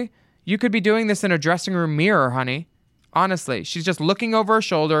 okay, you could be doing this in a dressing room mirror, honey. Honestly, she's just looking over her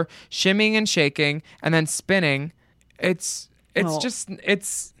shoulder, shimmying and shaking and then spinning. It's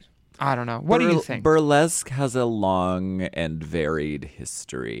I don't know. What do you think? Burlesque has a long and varied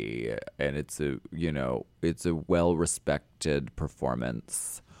history, and it's a well-respected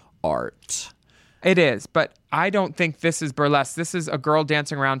performance art. It is, but I don't think this is burlesque. This is a girl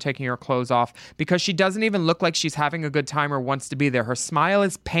dancing around taking her clothes off because she doesn't even look like she's having a good time or wants to be there. Her smile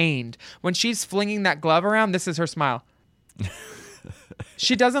is pained. When she's flinging that glove around, this is her smile.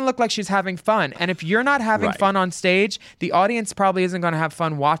 She doesn't look like she's having fun. And if you're not having Right. fun on stage, the audience probably isn't going to have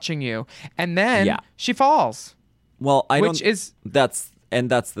fun watching you. And then Yeah. she falls. Well, Which is- that's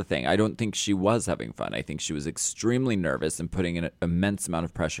the thing. I don't think she was having fun. I think she was extremely nervous and putting an immense amount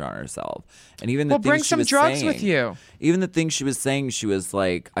of pressure on herself. And even the Well, things bring she some was drugs saying, with you. Even the things she was saying, she was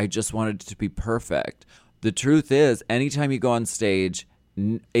like, "I just wanted it to be perfect." The truth is, anytime you go on stage,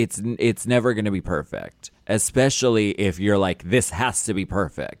 it's never going to be perfect. Especially if you're like, this has to be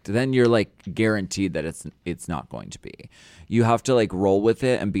perfect. Then you're like guaranteed that it's not going to be. You have to like roll with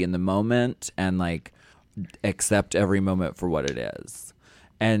it and be in the moment and like accept every moment for what it is.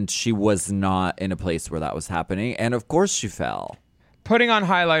 And she was not in a place where that was happening. And of course she fell. Putting on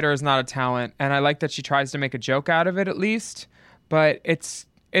highlighter is not a talent, and I like that she tries to make a joke out of it at least. But it's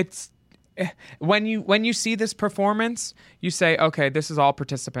when you see this performance, you say, okay, this is all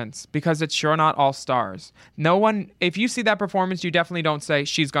participants because it's sure not all stars. No one, if you see that performance, you definitely don't say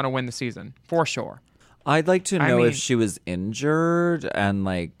she's going to win the season for sure. I'd like to I know mean- if she was injured and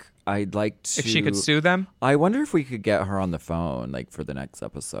like I'd like to If she could sue them, I wonder if we could get her on the phone like for the next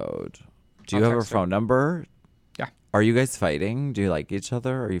episode. Do you I'll have her text her. phone number? yeah. Are you guys fighting? Do you like each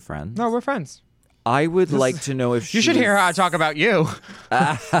other? Are you friends? No, we're friends. I would like to know if she You should hear was- how I talk about you.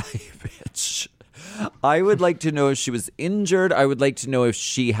 Bitch. I would like to know if she was injured. I would like to know if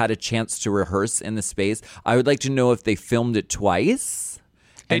she had a chance to rehearse in the space. I would like to know if they filmed it twice.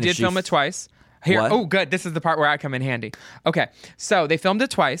 They And if did she film it twice. Here, What? oh, good. This is the part where I come in handy. Okay, so they filmed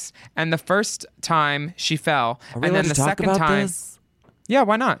it twice, and the first time she fell, Are we and allowed then the to talk second about time, this? yeah,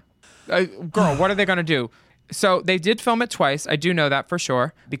 why not? Girl, what are they gonna do? So they did film it twice. I do know that for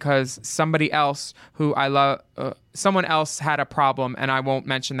sure because somebody else who I love, someone else had a problem, and I won't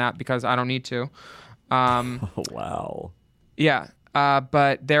mention that because I don't need to. Wow. Yeah,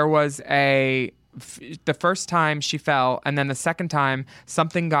 but there was the first time she fell, and then the second time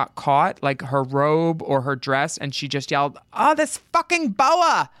something got caught, like her robe or her dress, and she just yelled, "Oh, this fucking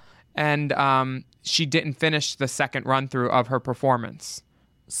boa!" And she didn't finish the second run through of her performance.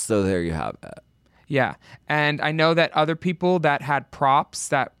 So there you have it. Yeah, and I know that other people that had props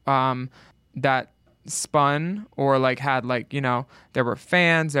that spun or like had like, you know, there were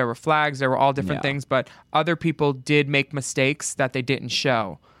fans, there were flags, there were all different Yeah. things, but other people did make mistakes that they didn't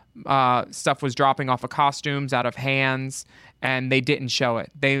show. Stuff was dropping off of costumes out of hands, and they didn't show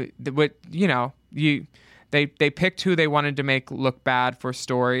it. They picked who they wanted to make look bad for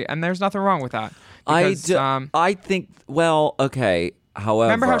story, and there's nothing wrong with that. Because, I think, well, okay.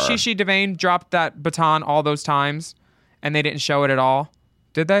 However, Remember how Shishi Devane dropped that baton all those times and they didn't show it at all?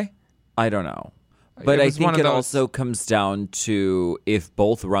 Did they? I don't know. But It I was one think of it those- also comes down to if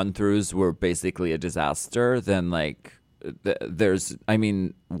both run-throughs were basically a disaster, then like there's, I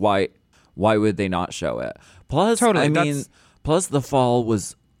mean, why would they not show it? Plus, Totally, I mean, that's- plus the fall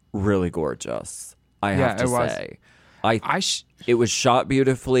was really gorgeous. I have to it was. say, it was shot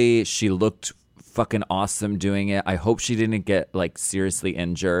beautifully. She looked fucking awesome doing it. I hope she didn't get like seriously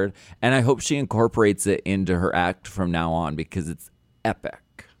injured, and I hope she incorporates it into her act from now on because it's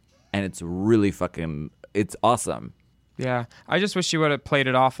epic and it's really fucking, it's awesome. Yeah. I just wish she would have played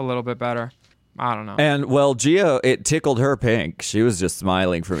it off a little bit better. I don't know. And well, Gia, it tickled her pink. She was just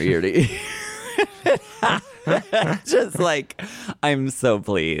smiling from ear to ear. Just like, I'm so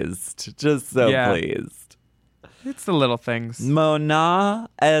pleased. Just so Yeah. pleased. It's the little things. Mona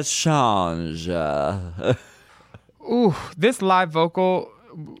Échange. Ooh, this live vocal,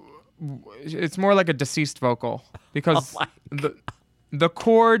 it's more like a deceased vocal because the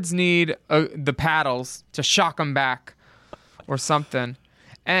chords need the paddles to shock them back or something.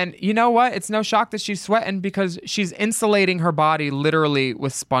 And you know what? It's no shock that she's sweating because she's insulating her body literally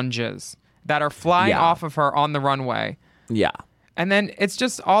with sponges that are flying Yeah. off of her on the runway. Yeah. And then it's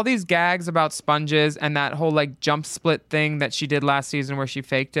just all these gags about sponges and that whole like jump split thing that she did last season where she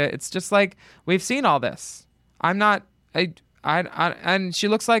faked it. It's just like, we've seen all this. I'm not, and she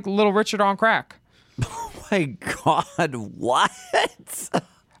looks like Little Richard on crack. Oh my God, what?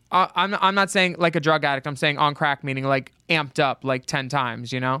 I'm not saying like a drug addict. I'm saying on crack, meaning like amped up like 10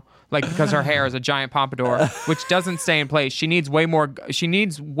 times, you know? Like because her hair is a giant pompadour, which doesn't stay in place. She needs way more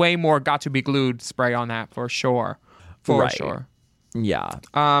got to be glued spray on that for sure. For Right. sure. Yeah.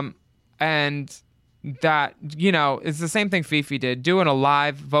 And that, you know, it's the same thing Fifi did. Doing a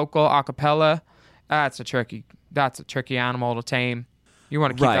live vocal a cappella, that's a tricky animal to tame. You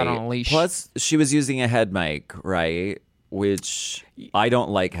want to keep that on a leash. Plus, she was using a head mic, right? Which I don't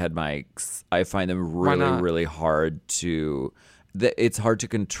like head mics. I find them really, not? really hard to. It's hard to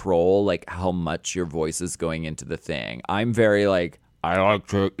control, like how much your voice is going into the thing. I'm very like, I like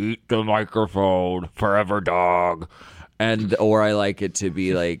to eat the microphone, forever dog, or I like it to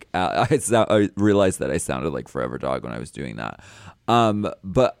be like. I realized that I sounded like Forever Dog when I was doing that,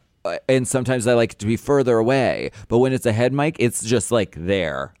 and sometimes I like it to be further away. But when it's a head mic, it's just like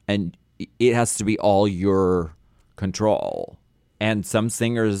there, and it has to be all your control. And some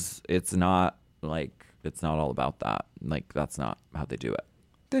singers, it's not all about that. Like, that's not how they do it.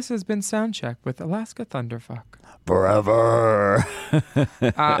 This has been Soundcheck with Alaska Thunderfuck. Forever.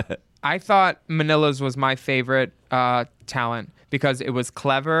 I thought Manila's was my favorite talent because it was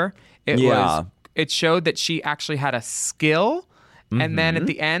clever. It showed that she actually had a skill. And then at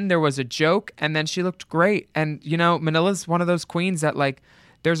the end, there was a joke, and then she looked great. And, you know, Manila's one of those queens that, like,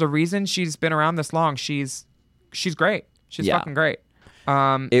 there's a reason she's been around this long. She's great. She's fucking great.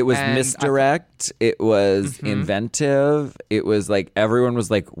 It was and misdirect. It was inventive. It was like everyone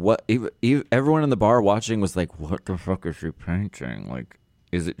was like, "What?" Everyone in the bar watching was like, "What the fuck is she painting? Like,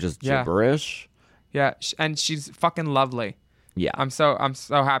 is it just gibberish?" Yeah, and she's fucking lovely. Yeah, I'm so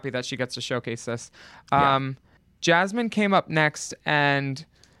happy that she gets to showcase this. Jasmine came up next, and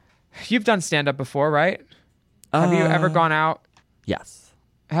you've done stand-up before, right? Have you ever gone out? Yes.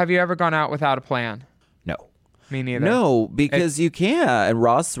 Have you ever gone out without a plan? No. Me neither. No, because you can't. And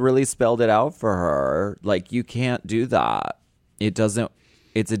Ross really spelled it out for her. Like, you can't do that. It doesn't.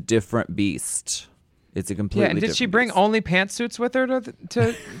 It's a different beast. It's a completely Yeah, and did different she bring beast. only pantsuits with her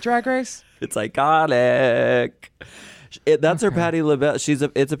to Drag Race? It's iconic. That's her Patti LaBelle.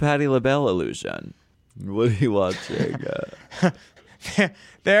 It's a Patti LaBelle illusion. What are you watching?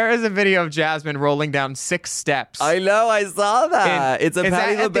 There is a video of Jasmine rolling down 6 steps. I know. I saw that. It's a is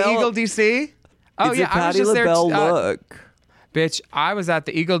Patti that at the LaBelle. Eagle DC? Oh It's yeah, a I was Patti just there. LaBelle look. Bitch, I was at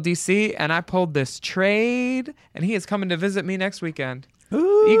the Eagle DC and I pulled this trade, and he is coming to visit me next weekend. The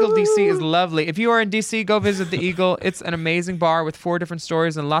Eagle DC is lovely. If you are in DC, go visit the Eagle. It's an amazing bar with 4 different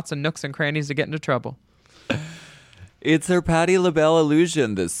stories and lots of nooks and crannies to get into trouble. It's her Patti LaBelle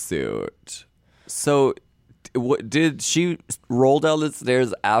illusion. This suit. So, did she roll down the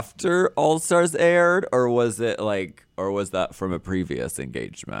stairs after All Stars aired, or was that from a previous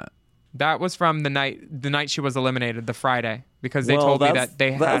engagement? That was from the night she was eliminated, the Friday, because they told me that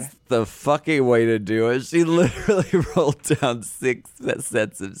they had. That's the fucking way to do it. She literally rolled down 6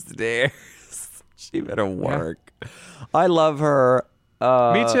 sets of stairs. She better work. I love her.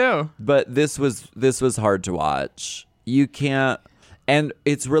 Me too. But this was hard to watch. You can't. And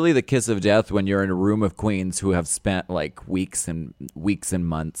it's really the kiss of death when you're in a room of queens who have spent like weeks and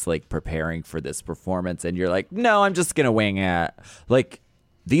months like preparing for this performance, and you're like, no, I'm just gonna wing it. Like,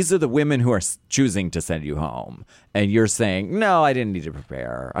 these are the women who are choosing to send you home, and you're saying, no, I didn't need to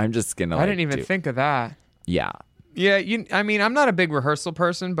prepare. I'm just gonna. I didn't even think of that. Yeah. Yeah, I mean, I'm not a big rehearsal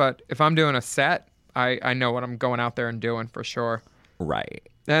person, but if I'm doing a set, I know what I'm going out there and doing for sure. Right.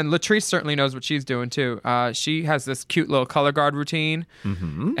 And Latrice certainly knows what she's doing too. She has this cute little color guard routine,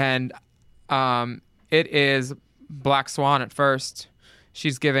 and it is Black Swan at first.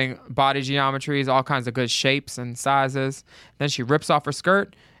 She's giving body geometries, all kinds of good shapes and sizes. Then she rips off her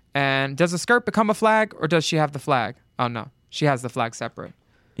skirt, and does the skirt become a flag, or does she have the flag? Oh no, she has the flag separate.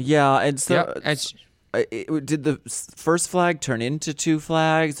 Yeah, and so. Yep, and did the first flag turn into two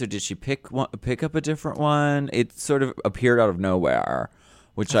flags, or did she pick up a different one? It sort of appeared out of nowhere,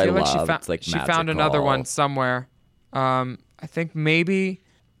 which I feel like love. It's like she found another one somewhere. I think maybe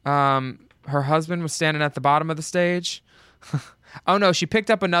her husband was standing at the bottom of the stage. Oh no, she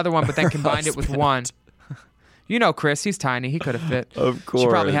picked up another one, but then combined it with one. You know Chris, he's tiny. He could have fit. Of course. She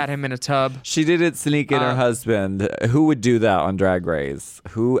probably had him in a tub. She didn't sneak in her husband. Who would do that on Drag Race?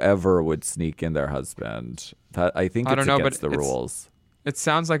 Whoever would sneak in their husband? I think it's against the rules. It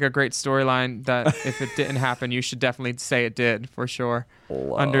sounds like a great storyline that if it didn't happen, you should definitely say it did, for sure.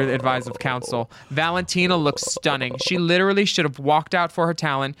 Under the advice of counsel. Valentina looks stunning. She literally should have walked out for her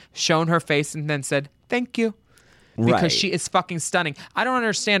talent, shown her face, and then said, thank you. Because she is fucking stunning. I don't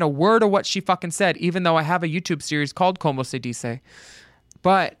understand a word of what she fucking said, even though I have a YouTube series called Como Se Dice.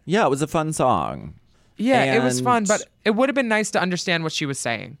 But yeah, it was a fun song. Yeah, it was fun, but it would have been nice to understand what she was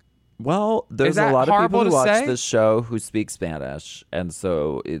saying. Well, there's a lot of people who watch this show who speak Spanish, and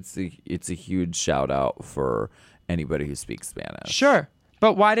so it's a huge shout out for anybody who speaks Spanish. Sure,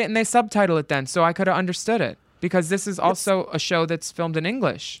 but why didn't they subtitle it then so I could have understood it? Because this is also a show that's filmed in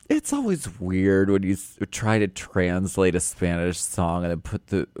English. It's always weird when you try to translate a Spanish song and then put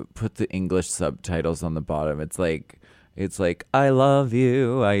the English subtitles on the bottom. It's like I love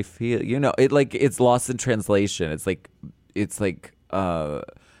you, I feel, it's lost in translation.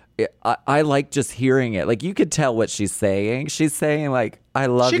 I like just hearing it. Like, you could tell what she's saying. She's saying like, I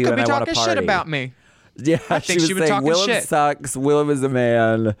love you and I want to party. She could be talking shit about me. Yeah, I think she was saying Willem shit. Sucks. Willem is a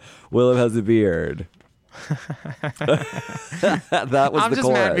man. Willem has a beard. That was I'm the just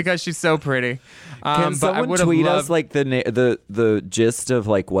chorus. mad because she's so pretty. Can someone tweet us like the gist of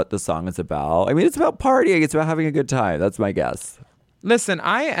like what the song is about? I mean, it's about partying. It's about having a good time. That's my guess. Listen,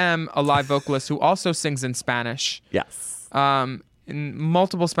 I am a live vocalist who also sings in Spanish. Yes. In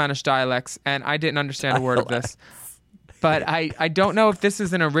multiple Spanish dialects, and I didn't understand a word of this. But I don't know if this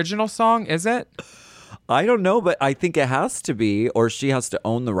is an original song. Is it? I don't know, but I think it has to be, or she has to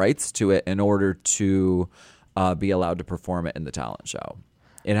own the rights to it in order to be allowed to perform it in the talent show.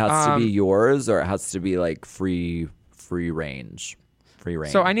 It has to be yours, or it has to be like free range.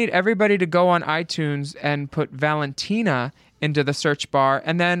 So I need everybody to go on iTunes and put Valentina into the search bar,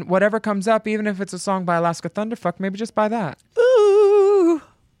 and then whatever comes up, even if it's a song by Alaska Thunderfuck, maybe just buy that. Ooh,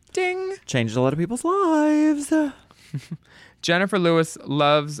 ding! Changed a lot of people's lives. Jennifer Lewis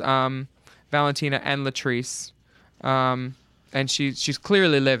loves Valentina and Latrice, and she's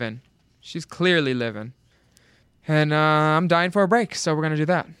clearly living. She's clearly living. And I'm dying for a break, so we're gonna do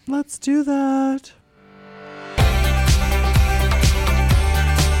that. Let's do that.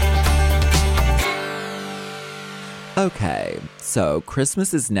 Okay, so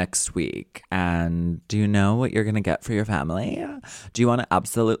Christmas is next week, and do you know what you're going to get for your family? Do you want to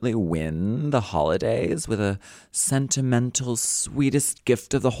absolutely win the holidays with a sentimental, sweetest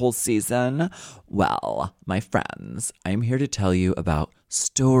gift of the whole season? Well, my friends, I'm here to tell you about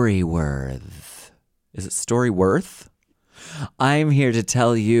Storyworth. Is it Storyworth? I'm here to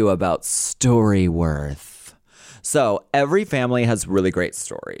tell you about Storyworth. So every family has really great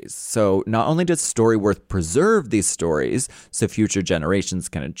stories. So not only does Storyworth preserve these stories so future generations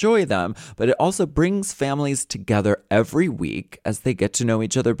can enjoy them, but it also brings families together every week as they get to know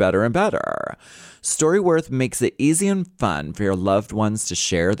each other better and better. Storyworth makes it easy and fun for your loved ones to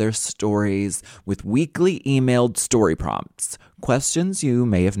share their stories with weekly emailed story prompts, questions you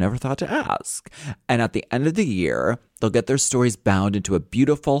may have never thought to ask. And at the end of the year, they'll get their stories bound into a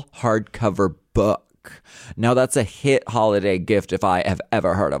beautiful hardcover book. Now that's a hit holiday gift if I have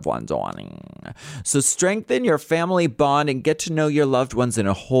ever heard of one, Dawnning. So strengthen your family bond and get to know your loved ones in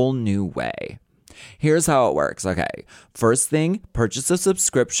a whole new way. Here's how it works. Okay, first thing, purchase a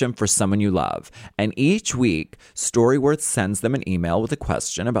subscription for someone you love. And each week, Storyworth sends them an email with a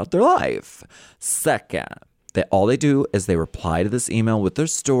question about their life. Second, all they do is they reply to this email with their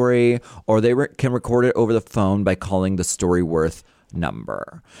story, or they can record it over the phone by calling the Storyworth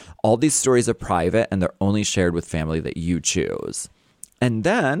number. All these stories are private and they're only shared with family that you choose. And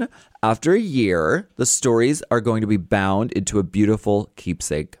then, after a year, the stories are going to be bound into a beautiful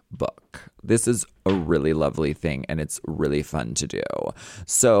keepsake book. This is a really lovely thing, and it's really fun to do.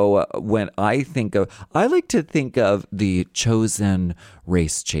 So when I like to think of the chosen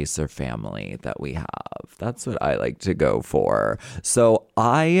race chaser family that we have. That's what I like to go for. So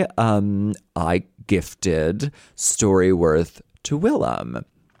I gifted Storyworth to Willem.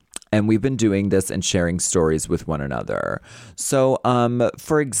 And we've been doing this and sharing stories with one another. So,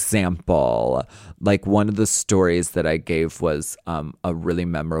 for example, like one of the stories that I gave was a really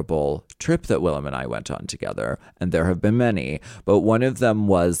memorable trip that Willem and I went on together. And there have been many. But one of them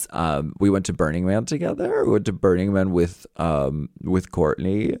was we went to Burning Man together. We went to Burning Man with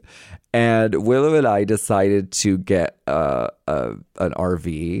Courtney. And Willem and I decided to get an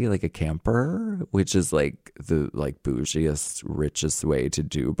RV, like a camper, which is like the bougiest, richest way to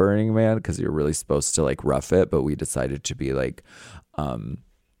do Burning Man because you're really supposed to like rough it. But we decided to be like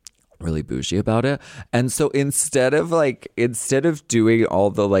really bougie about it. And so instead of doing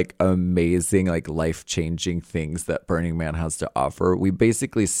all the like amazing, like life-changing things that Burning Man has to offer, we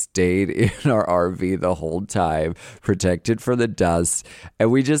basically stayed in our RV the whole time, protected from the dust.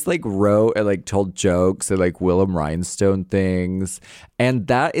 And we just like wrote and like told jokes and like Willem Rhinestone things. And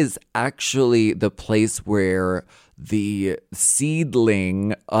that is actually the place where the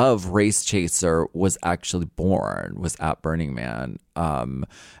seedling of Race Chaser was actually born, was at Burning Man.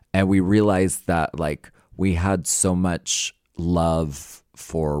 And we realized that like we had so much love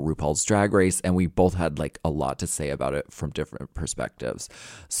for RuPaul's Drag Race and we both had like a lot to say about it from different perspectives.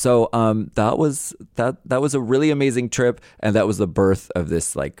 So that was a really amazing trip, and that was the birth of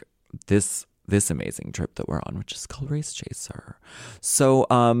this amazing trip that we're on, which is called Race Chaser. So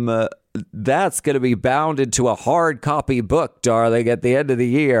that's going to be bound into a hard copy book, darling, at the end of the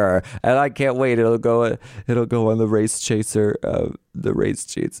year, and I can't wait. It'll go on the Race Chaser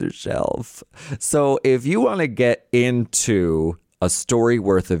shelf. So if you want to get into a story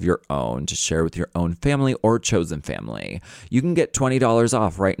worth of your own to share with your own family or chosen family, you can get $20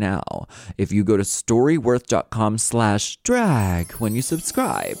 off right now if you go to storyworth.com/drag when you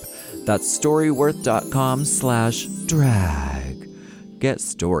subscribe. That's storyworth.com/drag. Get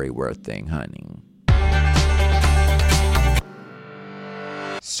Storyworthing, honey.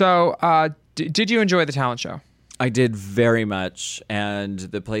 So, did you enjoy the talent show? I did very much, and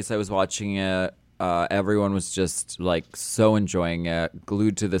the place I was watching it, everyone was just like so enjoying it,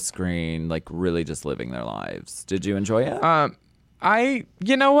 glued to the screen, like really just living their lives. Did you enjoy it?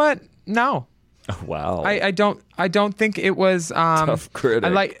 You know what? No. Oh, wow. I don't think it was Tough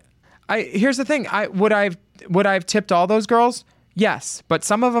critic. Here's the thing. Would I've tipped all those girls? Yes, but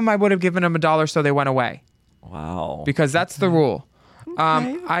some of them I would have given them $1 so they went away. Wow. Because that's the rule.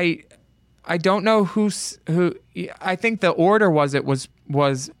 Okay. I don't know who. I think the order was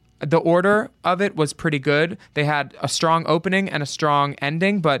the order of it was pretty good. They had a strong opening and a strong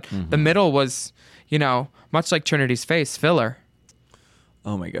ending, but the middle was, much like Trinity's face, filler.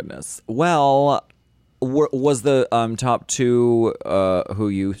 Oh my goodness. Well, was the top two who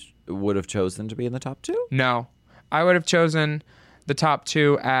you would have chosen to be in the top two? No, I would have chosen the top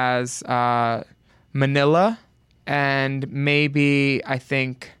two as Manila and maybe I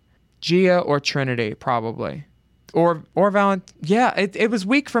think Gia or Trinity probably. Or yeah, it was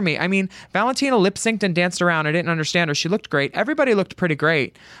weak for me. I mean, Valentina lip synced and danced around. I didn't understand her. She looked great. Everybody looked pretty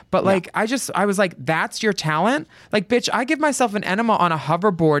great. But like, I was like, that's your talent? Like, bitch, I give myself an enema on a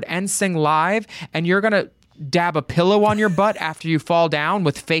hoverboard and sing live, and you're gonna dab a pillow on your butt after you fall down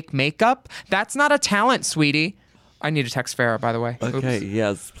with fake makeup? That's not a talent, sweetie. I need to text Farrah, by the way. Okay, Oops.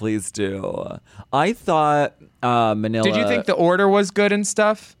 yes, please do. I thought Manila... Did you think the order was good and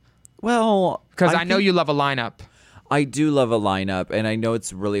stuff? Well... Because I know you love a lineup. I do love a lineup, and I know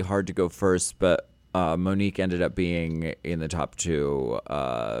it's really hard to go first, but Monique ended up being in the top two,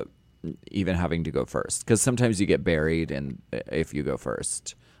 even having to go first. Because sometimes you get buried if you go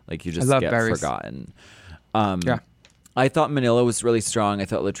first. Like, you just get forgotten. Yeah. I thought Manila was really strong. I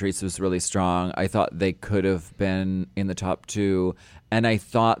thought Latrice was really strong. I thought they could have been in the top two. And I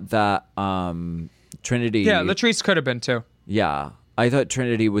thought that Trinity... Yeah, Latrice could have been too. Yeah. I thought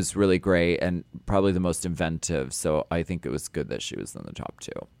Trinity was really great and probably the most inventive. So I think it was good that she was in the top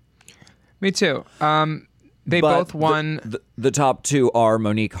two. Me too. They both won. The top two are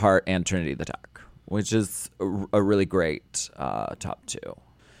Monique Hart and Trinity the Tuck, which is a really great top two.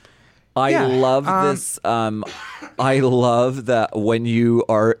 I love this. I love that when you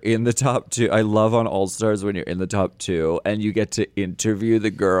are in the top two. I love on All Stars when you're in the top two and you get to interview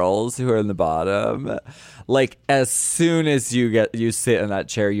the girls who are in the bottom. Like as soon as you sit in that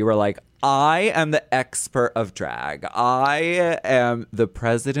chair, you were like, I am the expert of drag. I am the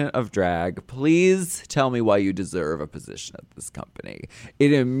president of drag. Please tell me why you deserve a position at this company.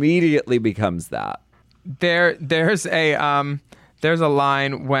 It immediately becomes that. There's a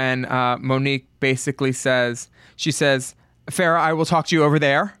line when Monique basically says, Farrah, I will talk to you over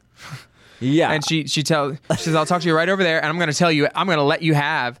there. Yeah. And she says, I'll talk to you right over there, and I'm going to let you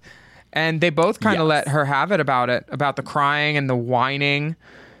have. And they both kind of let her have it, about the crying and the whining.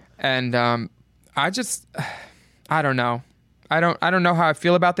 And I don't know. I don't know how I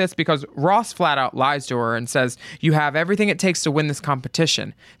feel about this, because Ross flat out lies to her and says, you have everything it takes to win this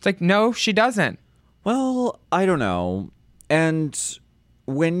competition. It's like, no, she doesn't. Well, I don't know. And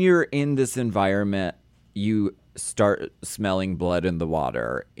when you're in this environment, you start smelling blood in the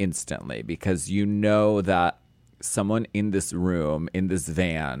water instantly, because you know that someone in this room, in this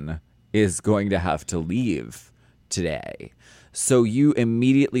van, is going to have to leave today. So you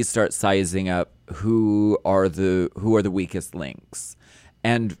immediately start sizing up who are the weakest links.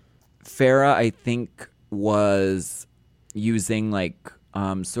 And Farrah, I think, was using like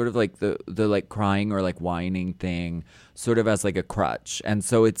sort of like the like crying or like whining thing sort of as like a crutch. And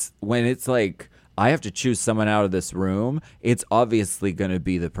so it's when it's like, I have to choose someone out of this room, it's obviously going to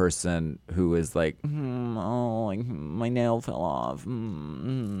be the person who is like, like my nail fell off,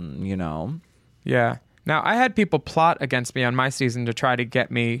 you know? Yeah. Now, I had people plot against me on my season to try to get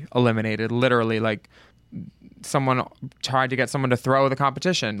me eliminated. Literally, like someone tried to get someone to throw the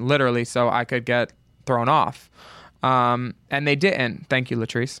competition, literally, so I could get thrown off. And they didn't. Thank you,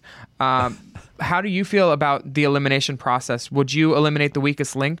 Latrice. How do you feel about the elimination process? Would you eliminate the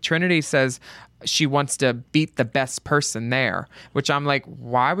weakest link? Trinity says she wants to beat the best person there, which I'm like,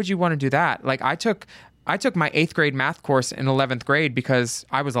 why would you want to do that? Like, I took my 8th grade math course in 11th grade because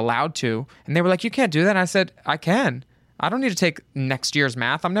I was allowed to. And they were like, you can't do that. And I said, I can. I don't need to take next year's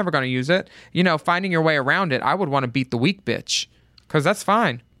math. I'm never going to use it. You know, finding your way around it, I would want to beat the weak bitch, because that's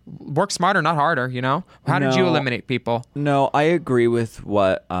fine. Work smarter, not harder, you know? How did you eliminate people? No, I agree with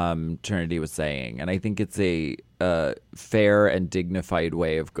what Trinity was saying. And I think it's a fair and dignified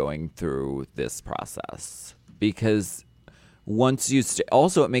way of going through this process. Because once you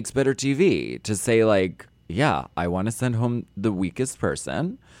also, it makes better TV to say, like, yeah, I want to send home the weakest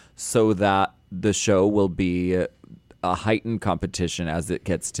person so that the show will be a heightened competition as it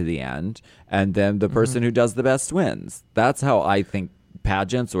gets to the end. And then the person who does the best wins. That's how I think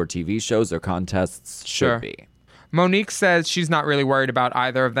pageants or TV shows or contests should be. Monique says she's not really worried about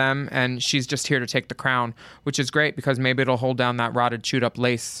either of them, and she's just here to take the crown, which is great because maybe it'll hold down that rotted, chewed up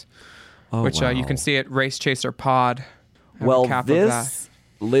lace, which you can see at Race Chaser Pod. Well, this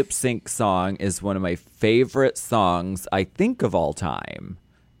lip sync song is one of my favorite songs, I think, of all time.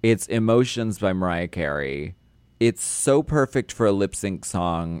 It's Emotions by Mariah Carey. It's so perfect for a lip sync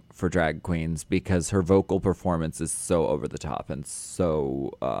song for drag queens because her vocal performance is so over the top and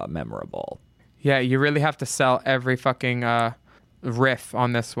so memorable. Yeah, you really have to sell every fucking riff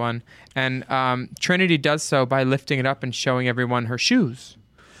on this one. And Trinity does so by lifting it up and showing everyone her shoes.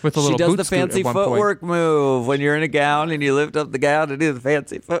 With a little she does boot the fancy footwork move when you're in a gown and you lift up the gown to do the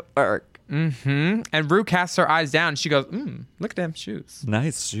fancy footwork. Mm-hmm. And Rue casts her eyes down. She goes, look at them shoes.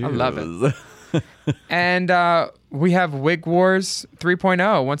 Nice shoes. I love it. And we have Wig Wars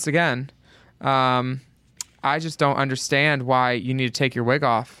 3.0 once again. I just don't understand why you need to take your wig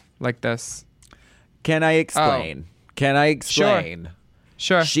off like this. Can I explain? Can I explain?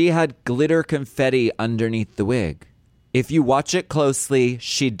 Sure. She had glitter confetti underneath the wig. If you watch it closely,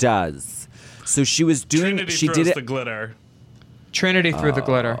 she does. So she was doing. Trinity she throws did it. the glitter. Trinity threw the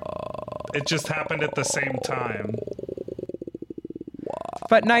glitter. It just happened at the same time.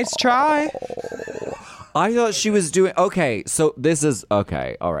 But nice try. I thought she was doing. Okay, so this is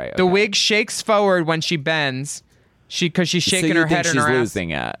okay. All right. The okay. wig shakes forward when she bends. Because she's shaking her head and her ass. She's losing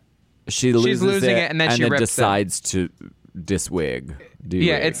it. She loses losing it, and then she rips decides to diswig.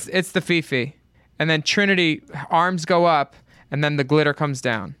 Yeah, it's the Fifi. And then Trinity arms go up, and then the glitter comes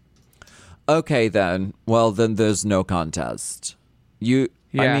down. Okay, then. Well, then there's no contest. I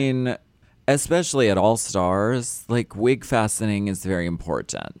mean, especially at All Stars, like wig fastening is very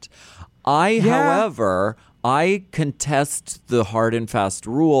important. However, I contest the hard and fast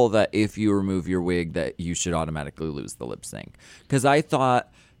rule that if you remove your wig, that you should automatically lose the lip sync. Because I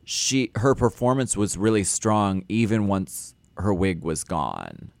thought her performance was really strong even once her wig was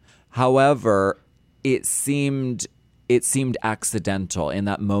gone. However, it seemed it seemed accidental in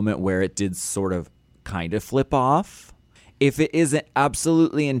that moment where it did sort of kind of flip off. If it isn't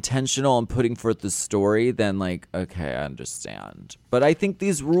absolutely intentional in putting forth the story, then like, okay, I understand. But I think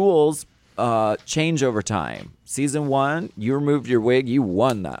these rules change over time. Season 1, you removed your wig, you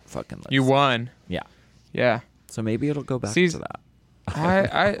won that fucking list. You won. Yeah. Yeah. So maybe it'll go back Season- to that.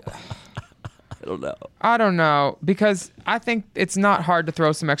 I I don't know. I don't know, because I think it's not hard to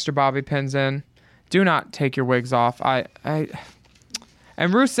throw some extra bobby pins in. Do not take your wigs off.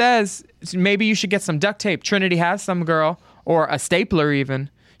 And Rue says maybe you should get some duct tape. Trinity has some, girl, or a stapler even.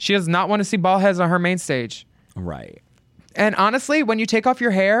 She does not want to see bald heads on her main stage. Right. And honestly, when you take off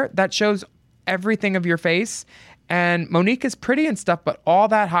your hair, that shows everything of your face. And Monique is pretty and stuff, but all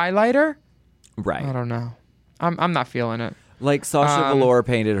that highlighter, Right. I don't know. I'm not feeling it. Like Sasha Velour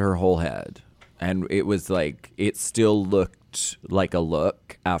painted her whole head, and it was like it still looked like a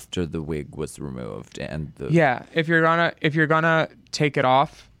look after the wig was removed, and the Yeah, if you're gonna take it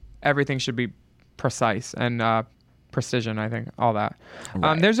off, everything should be precise and precision. I think all that.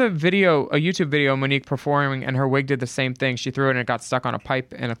 Right. There's a YouTube video, Monique performing, and her wig did the same thing. She threw it and it got stuck on a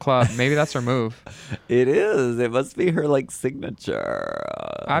pipe in a club. Maybe that's her move. It is. It must be her like signature.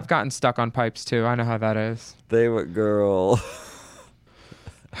 I've gotten stuck on pipes too. I know how that is. They were girl.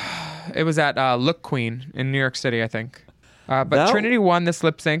 It was at Look Queen in New York City, I think. But That- Trinity won the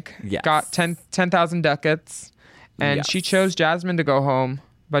lip sync. Yes. Got 10,000 ducats, and Yes. she chose Jasmine to go home.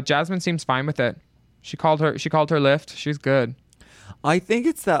 But Jasmine seems fine with it. She called her lift. She's good. I think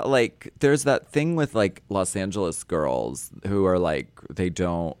it's that like there's that thing with like Los Angeles girls who are like they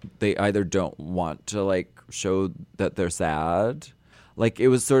either don't want to like show that they're sad. Like it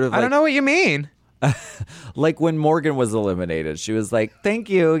was sort of like, I don't know what you mean. like when Morgan was eliminated, she was like, "Thank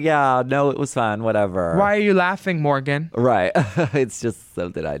you, yeah, no, it was fun, whatever." Why are you laughing, Morgan? Right. It's just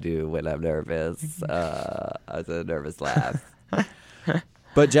something I do when I'm nervous. It's a nervous laugh.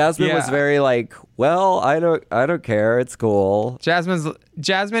 But Jasmine was Yeah. very like, well, I don't care. It's cool.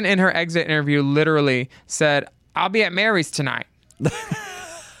 Jasmine in her exit interview literally said, "I'll be at Mary's tonight.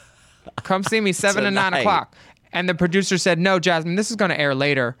 Come see me 7 to 9 Tonight. o'clock." And the producer said, "No, Jasmine, this is going to air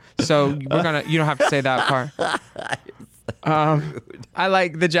later, so you don't have to say that part." I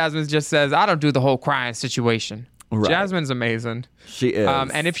like the Jasmine just says, "I don't do the whole crying situation." Right. Jasmine's amazing. She is.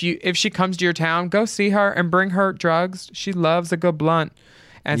 And if she comes to your town, go see her and bring her drugs. She loves a good blunt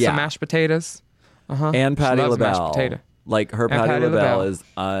and Yeah. some mashed potatoes. and Patti She loves mashed LaBelle. potato. Like her And Patti Patti LaBelle LaBelle. is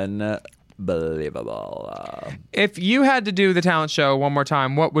unbelievable. If you had to do the talent show one more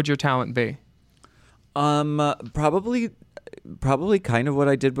time, what would your talent be? Probably kind of what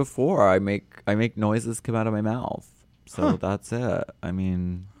I did before. I make noises come out of my mouth. So that's it. I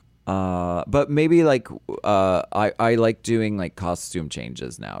mean, but maybe like I like doing like costume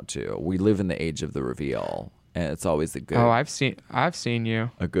changes now too. We live in the age of the reveal, and it's always a good Oh, I've seen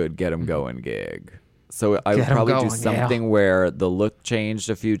you. a good get 'em going gig. So I would Get 'em probably going, do something where the look changed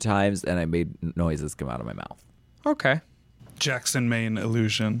a few times and I made noises come out of my mouth. Okay. Jackson Maine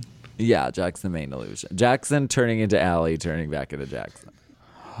illusion. Yeah, Jackson Maine illusion. Jackson turning into Allie, turning back into Jackson.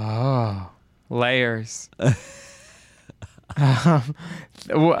 Layers.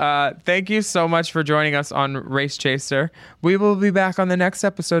 Thank you so much for joining us on Race Chaser. We will be back on the next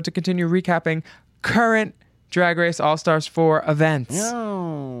episode to continue recapping current Drag Race All-Stars 4 events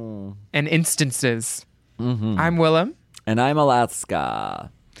Oh. and instances. Mm-hmm. I'm Willem, And I'm Alaska.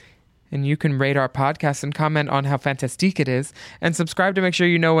 and you can rate our podcast and comment on how fantastique it is, and subscribe to make sure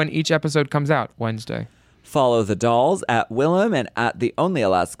you know when each episode comes out Wednesday. Follow the dolls at Willem and at the Only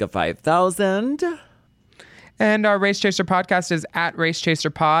Alaska 5000. And our Race Chaser podcast is at Race Chaser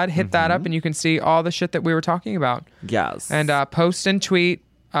Pod. Hit that up and you can see all the shit that we were talking about. Yes. And post and tweet.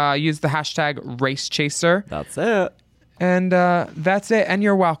 Use the hashtag Race Chaser. that's it. And that's it. And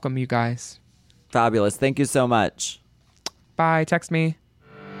you're welcome, you guys. Fabulous. Thank you so much. Bye. Text me.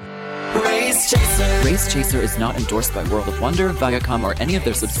 Race Chaser. Race Chaser is not endorsed by World of Wonder, Viacom, or any of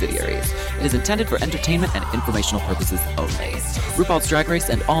their subsidiaries. It is intended for entertainment and informational purposes only. RuPaul's Drag Race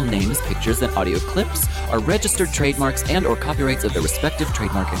and all names, pictures, and audio clips are registered trademarks and or copyrights of their respective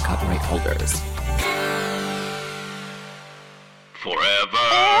trademark and copyright holders.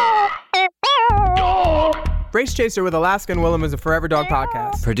 Forever. Dog. Race Chaser with Alaska and Willem is a Forever Dog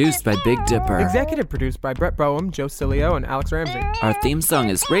podcast. Produced by Big Dipper. Executive produced by Brett Boehm, Joe Cilio, and Alex Ramsey. Our theme song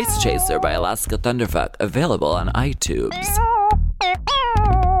is Race Chaser by Alaska Thunderfuck, available on iTunes.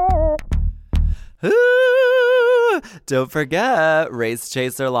 Ooh, don't forget, Race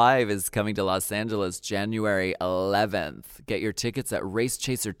Chaser Live is coming to Los Angeles January 11th. Get your tickets at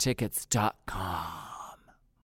racechasertickets.com.